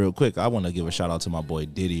love. Real quick, I want to give a shout out to my boy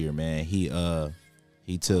Didier, man.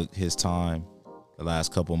 He took his time the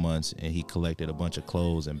last couple months and he collected a bunch of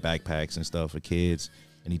clothes and backpacks and stuff for kids.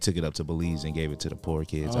 And he took it up to Belize and gave it to the poor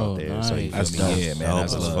kids out there. Nice. So he That's feel me? dope. Yeah, man.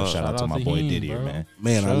 That's love. Shout out to my boy Didier, bro. man.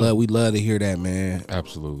 Man, we love to hear that, man.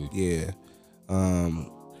 Absolutely. Yeah.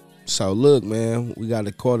 So look, man, we got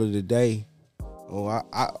a quote of the day. Oh,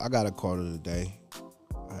 I got a quote of the day.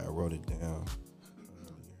 I wrote it down.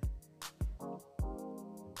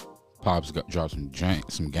 Pops dropped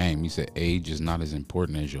some game. He said, "Age is not as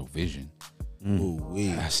important as your vision."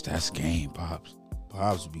 Ooh-wee. That's game, Pops.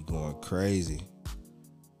 Pops be going crazy.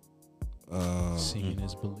 Seeing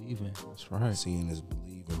is believing. That's right. Seeing is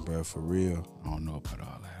believing, bro, for real. I don't know about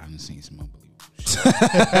all that. I done seen some unbelievable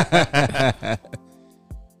shit.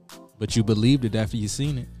 But you believed it after you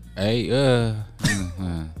seen it. Hey,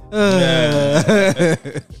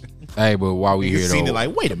 hey, but while we here seen though, it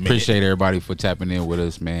like, wait a minute. Appreciate everybody for tapping in with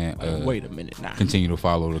us, man. Wait a minute now. Continue to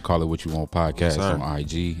follow the Call It What You Want podcast Yes, sir. on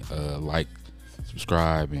IG. Like,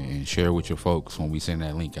 subscribe, and share with your folks when we send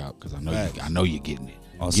that link out because I know you're getting it.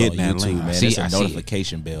 Also Getting on that YouTube, link. man. See, It's a I see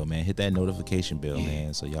notification bell, man. Hit that notification bell,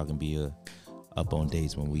 man, so y'all can be up on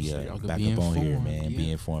dates when we y'all can back be up on here, informed, man. yeah.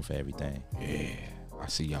 Be informed for everything. Yeah, I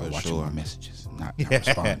see y'all For watching sure. my messages, not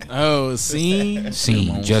responding. Oh, seen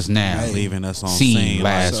Just now, Leaving us on seen scene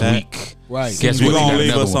last like that. week. Right. Guess You what? gonna We got leave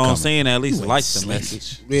another us one on coming. scene? At least like the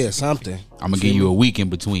message. Yeah, something. I'm gonna give you a week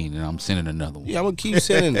in between, and I'm sending another one. Yeah, I'm gonna keep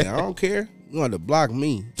sending it. I don't care. You want to block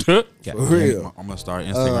me. For real. I'm gonna start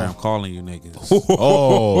Instagram calling you niggas.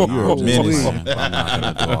 Oh, you're a menace. I'm not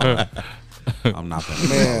gonna do all that. I'm not gonna.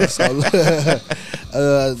 Man, so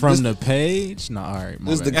from the page. No, all right.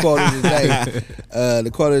 This is the quote of the day.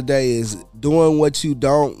 The quote of the day is: "Doing what you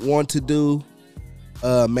don't want to do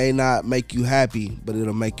may not make you happy, but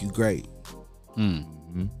it'll make you great."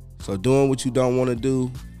 Mm-hmm. So doing what you don't want to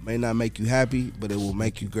do may not make you happy, but it will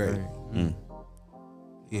make you great. Mm.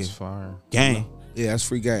 Yeah, That's fire. Game. yeah, that's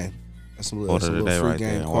free game. That's some little, Quote of the day free right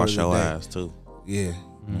game. there. Quote Wash of the your day. ass too. Yeah,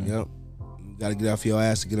 yep. You gotta get off your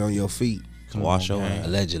ass to get on your feet. Wash your ass.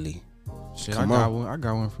 Allegedly. Shit, Come I got on. one. I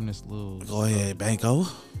got one from this little. Go ahead, Banco.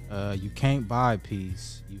 You can't buy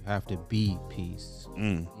peace. You have to be peace.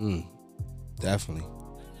 Definitely.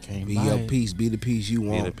 Can't Be buy your it. peace. Be the peace you Be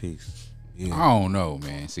want. the peace. Yeah. I don't know,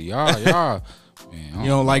 man. See, y'all, man. You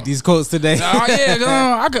don't like these quotes today? Oh yeah, no,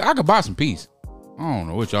 I could buy some peace. I don't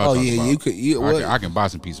know what y'all. Oh, talking yeah, about. you could- you- what? I can buy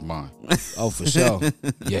some peace of mind. Oh, for sure.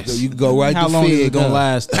 Yes. You can go right How to long is Fig it gonna up.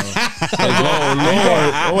 last though? Oh,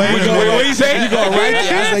 Lord. What you say? You go right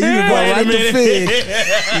there. I say you can go right to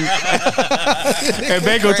Fig. And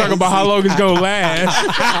Banco talking about how long it's gonna last.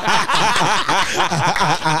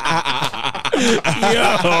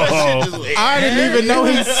 I didn't even know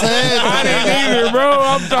he said. I didn't either, bro.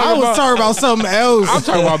 I was talking about something else. I'm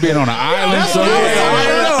talking about being on an island. That's what I was talking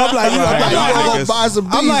about. I'm like, you gonna go buy some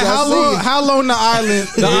bees. I'm like, how long the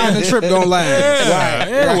island trip gonna last?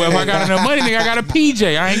 Yeah, well, if I got enough money, nigga, I got a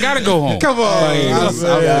PJ. I ain't gotta go home. Come on,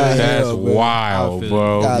 that's wild,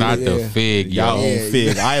 bro. Not the Fig, y'all yo. own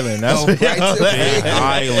Fig Island. That's Fig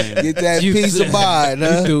Island. Get that peace of mind, huh?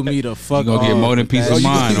 You threw me the fuck. You gonna get more than peace of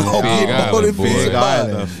mind on Fig Island, boy. Fig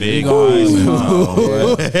Island.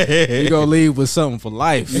 You gonna leave with something for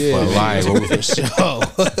life. For life, for sure.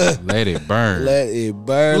 Let it burn. Let it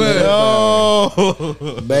burn.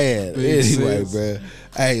 Man, anyway, bro.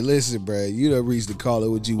 Hey, listen, bro. You done reached the Call It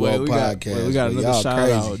What You Want podcast. We got bro. another Y'all shout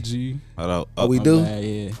crazy. out, G. Oh, we do?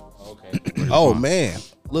 Yeah. Okay. Oh man,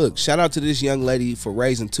 look! Shout out to this young lady for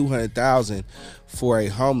raising $200,000 for a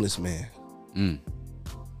homeless man. Yeah,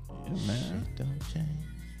 man.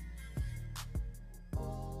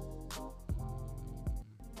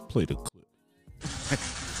 Play the clip.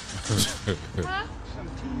 Huh?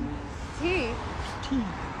 Tea.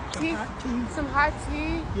 Some hot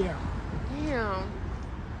tea? Yeah. Damn.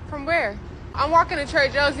 From where? I'm walking to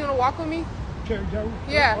Trader Joe's. You want to walk with me? Trader Joe's?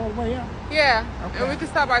 Yeah. All the way up? Yeah. Okay. And we can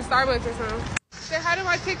stop by Starbucks or something. Say hi to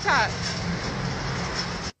my TikTok.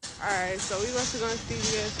 Alright, so we about to go to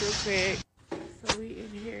CVS real quick. So we in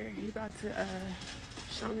here. He about to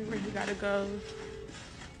show me where he gotta go.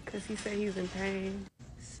 Cause he said he's in pain.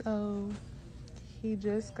 So he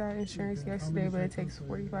just got insurance yesterday, but it takes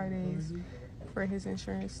 45 days for his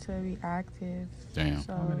insurance to be active. Damn.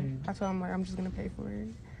 So I told him, like, I'm just gonna pay for it.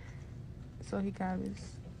 So he got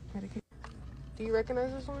his medication. Do you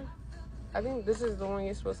recognize this one? I think this is the one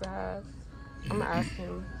you're supposed to have. I'm gonna ask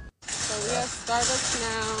him. So we have Starbucks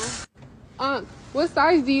now. What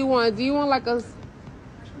size do you want? Do you want like a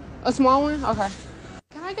small one? Okay.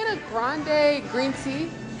 Can I get a grande green tea?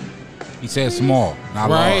 He said small, not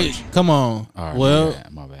large. Come on. Right, well,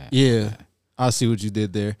 my bad. Yeah. I see what you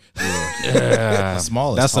did there. Yeah.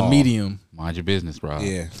 Small. That's a medium. Mind your business, bro.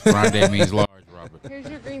 Yeah. Grande means large, Robert. Here's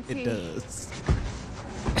your green tea. It does.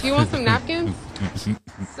 Do you want some napkins?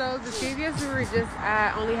 So the CVS we were just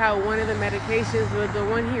at only had one of the medications, but the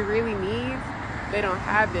one he really needs, they don't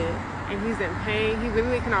have it. And he's in pain. He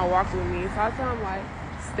literally cannot walk with me. So I told him, like,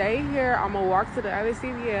 stay here. I'm going to walk to the other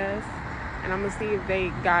CVS, and I'm going to see if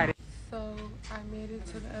they got it. So I made it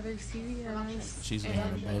to the other CVS. She's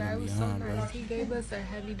and the guy was so nice. He gave us a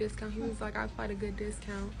heavy discount. He was like, I applied a good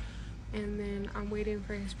discount. And then I'm waiting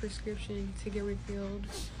for his prescription to get refilled.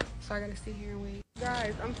 So I gotta sit here and wait.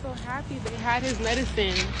 Guys, I'm so happy they had his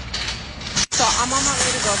medicine. So I'm on my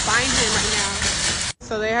way to go find him right now.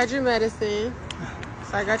 So they had your medicine.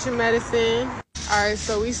 So I got your medicine. Alright,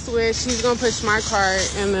 so we switched. He's gonna push my cart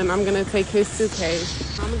and then I'm gonna take his suitcase.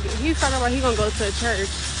 He's talking about he's gonna go to a church.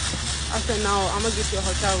 I said, no, I'm gonna get you a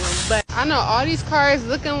hotel room. But I know all these cars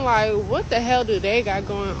looking like, what the hell do they got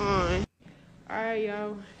going on? Alright,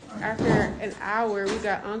 yo. After an hour, we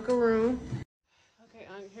got Uncle room. Okay,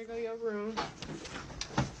 here go your room.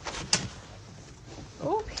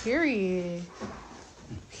 Oh, period.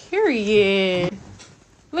 Period.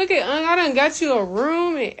 Look at Unc. I done got you a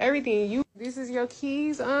room and everything. This is your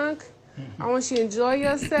keys, Unc. I want you to enjoy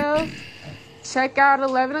yourself. Check out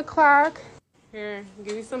 11 o'clock. Here,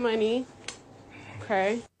 give you some money.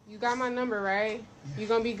 Okay. You got my number, right? You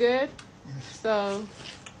gonna be good? So,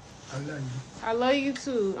 I love you. I love you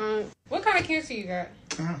too. What kind of cancer you got?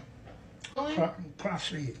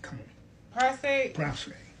 Prostate. Come on. Prostate?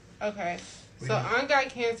 Prostate. Okay. So I got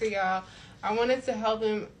cancer, y'all. I wanted to help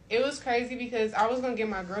him. It was crazy because I was going to get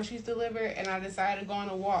my groceries delivered and I decided to go on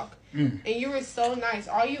a walk. And you were so nice.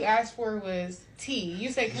 All you asked for was tea. You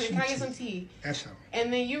said, can I get some tea? That's all.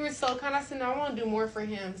 And then you were so kind. I said, no, I want to do more for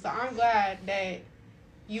him. So I'm glad that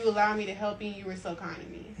you allowed me to help you. You were so kind to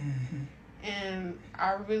me. And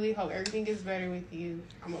I really hope everything gets better with you.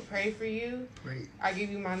 I'm going to pray for you. Great. I give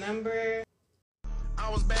you my number. I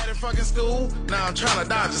was bad in fucking school. Now I'm trying to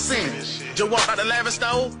dodge a sentence. Just walk out the lavish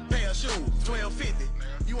store, pay a shoe, $12.50.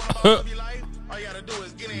 You want to be like? All you gotta do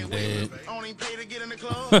is get in with me. I don't even pay to get in the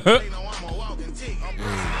club. They know I'm a walking tick.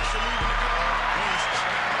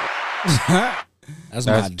 That's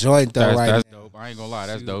my joint though, right? That's dope. I ain't gonna lie,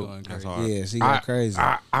 that's dope. That's hard. Yeah, she got crazy.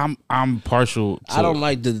 I'm partial to, I don't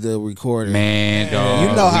like the recording. Man, dog.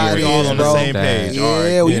 You know how it is, all on bro. the same page. Yeah, All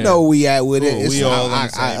right, you know where we at with it. Cool, It's, we all on the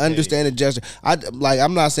same I understand the gesture.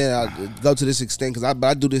 I'm not saying I go to this extent but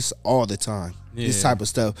I do this all the time. This type of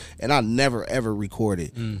stuff, and I never ever record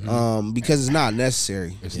it because it's not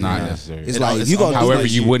necessary. It's not necessary. It's like if you gonna. However,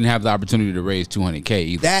 you wouldn't have the opportunity to raise $200K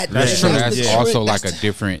either. That's true. That's also like a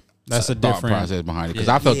different. That's a thought different process behind it. Because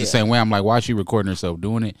I felt the same way. I'm like, why is she recording herself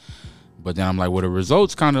doing it? But then I'm like, well, the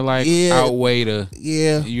results kind of like outweigh the,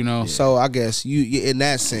 you know. So I guess you in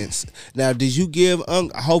that sense. Now, did you give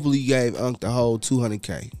Unc? Hopefully, you gave Unc the whole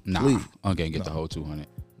 $200K. Nah, Unc ain't get the whole 200.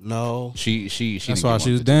 No, she. That's why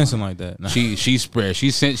she was dancing like that. Nah. She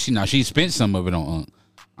spent some of it on Unc.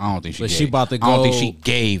 I don't think she. But gave, she bought the I don't think gold. she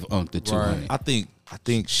gave Unc the 200. Right. I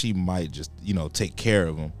think she might just take care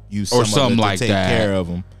of him. Use or some something of it to like take that. care of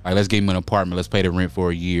him. Like, let's give him an apartment. Let's pay the rent for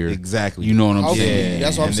a year. Exactly. You know what I'm saying?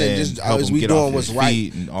 That's what I'm saying. Just as we doing what's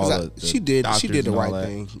right. She did the right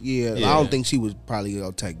thing. Yeah, I don't think she was probably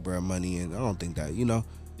gonna take bro money, and I don't think that Yeah,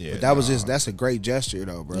 but that was that's a great gesture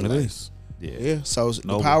though, bro. It is. Yeah. So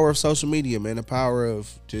the power of social media, man. The power of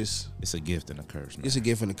just it's a gift and a curse. Man. It's a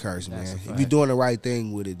gift and a curse, man. If you're doing the right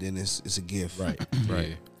thing with it, then it's a gift. Right.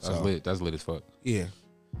 Right. That's lit. That's lit as fuck. Yeah.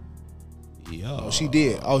 Yeah. Oh, she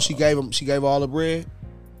did. Oh, she gave all the bread.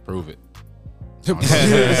 Prove it.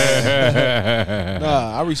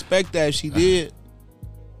 Nah, I respect that if she did.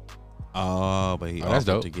 Oh, but he that's offered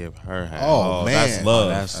dope to give her half. Oh, man, that's love.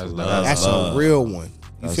 That's a real one. You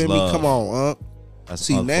That's feel love. me? Come on, Unc. That's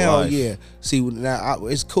See Unc for now, life. yeah. See now,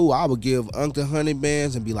 it's cool. I would give Unc the 100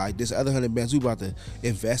 bands and be like, this other 100 bands, we about to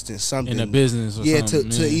invest in something In a business or something,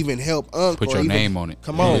 to even help Unc. Put or your even, name on it.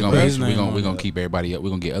 Come on, we're gonna keep everybody up.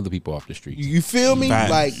 We're gonna get other people off the streets. You feel me?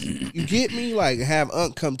 Facts. Like, you get me? Like, have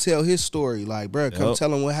Unc come tell his story. Like, bro, come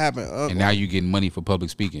tell him what happened, Unc. And now you getting money for public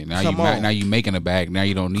speaking. Now Come on. now you making a bag. Now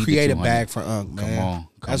you don't need create the a 200. bag for Unc, man. Come on.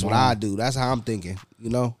 That's what I do. That's how I'm thinking.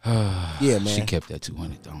 You know? Yeah, man. She kept that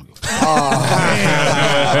 200. I don't give a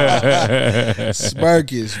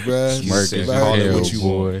Smirkish, bruh. Smirkish. Call it what you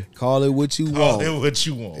want. Call it what you Call want. it what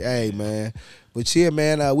you want. Hey, man. But yeah,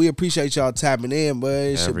 man, we appreciate y'all tapping in, but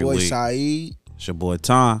it's Every your boy week. Saeed. It's your boy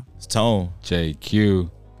Tom. It's Tone.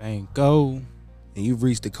 JQ. Bang, go. And you've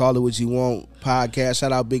reached the Call It What You Want podcast.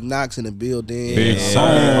 Shout out Big Knox in the building. Big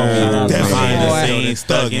Behind the scenes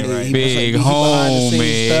thugging. He Big behind the scenes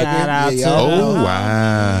homie. thugging. Shout out Yeah, to y'all know. Oh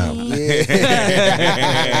wow.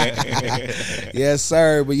 Yes,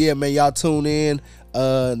 sir. But yeah, man, y'all tune in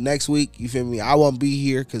next week. You feel me? I won't be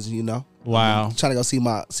here because Wow. I'm trying to go see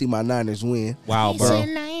my Niners win. Wow, bro.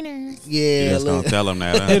 Yeah, You just gonna look. tell him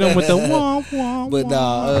that. Huh? Hit him with the womp womp. But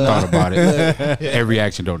nah, I thought about it. Every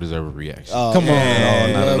action don't deserve a reaction. Come on,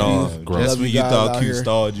 No, not at all. Gross. Just when you guys thought out Q here.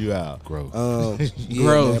 stalled you out. Gross. Yeah,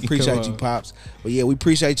 Growth. man, appreciate Come you, on. pops. But yeah, we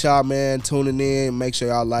appreciate y'all, man, tuning in. Make sure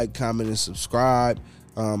y'all like, comment, and subscribe.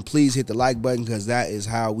 Please hit the like button because that is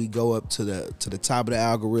how we go up to the top of the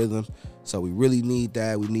algorithm. So we really need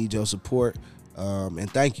that. We need your support.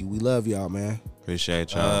 And thank you. We love y'all, man.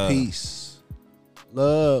 Appreciate y'all. Peace,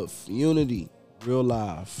 love, unity, real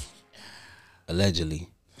life. Allegedly.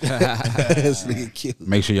 This nigga cute.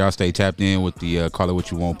 Make sure y'all stay tapped in with the Call It What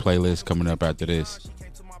You Want playlist coming up after this.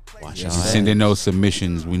 Watch If you send in those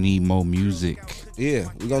submissions, we need more music. Yeah,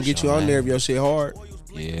 we gonna get you on there if your shit hard.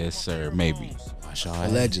 Yes, sir. Maybe.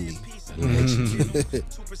 Allegedly.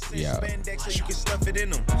 Yeah.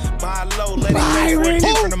 Buy low, let it pay for a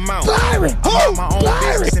different amount. I'm my own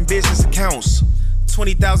business and business accounts.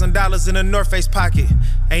 $20,000 in a North Face pocket.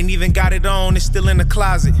 Ain't even got it on, it's still in the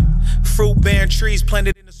closet. Fruit bearing trees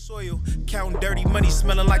planted in the soil. Counting dirty money,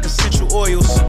 smelling like essential oils.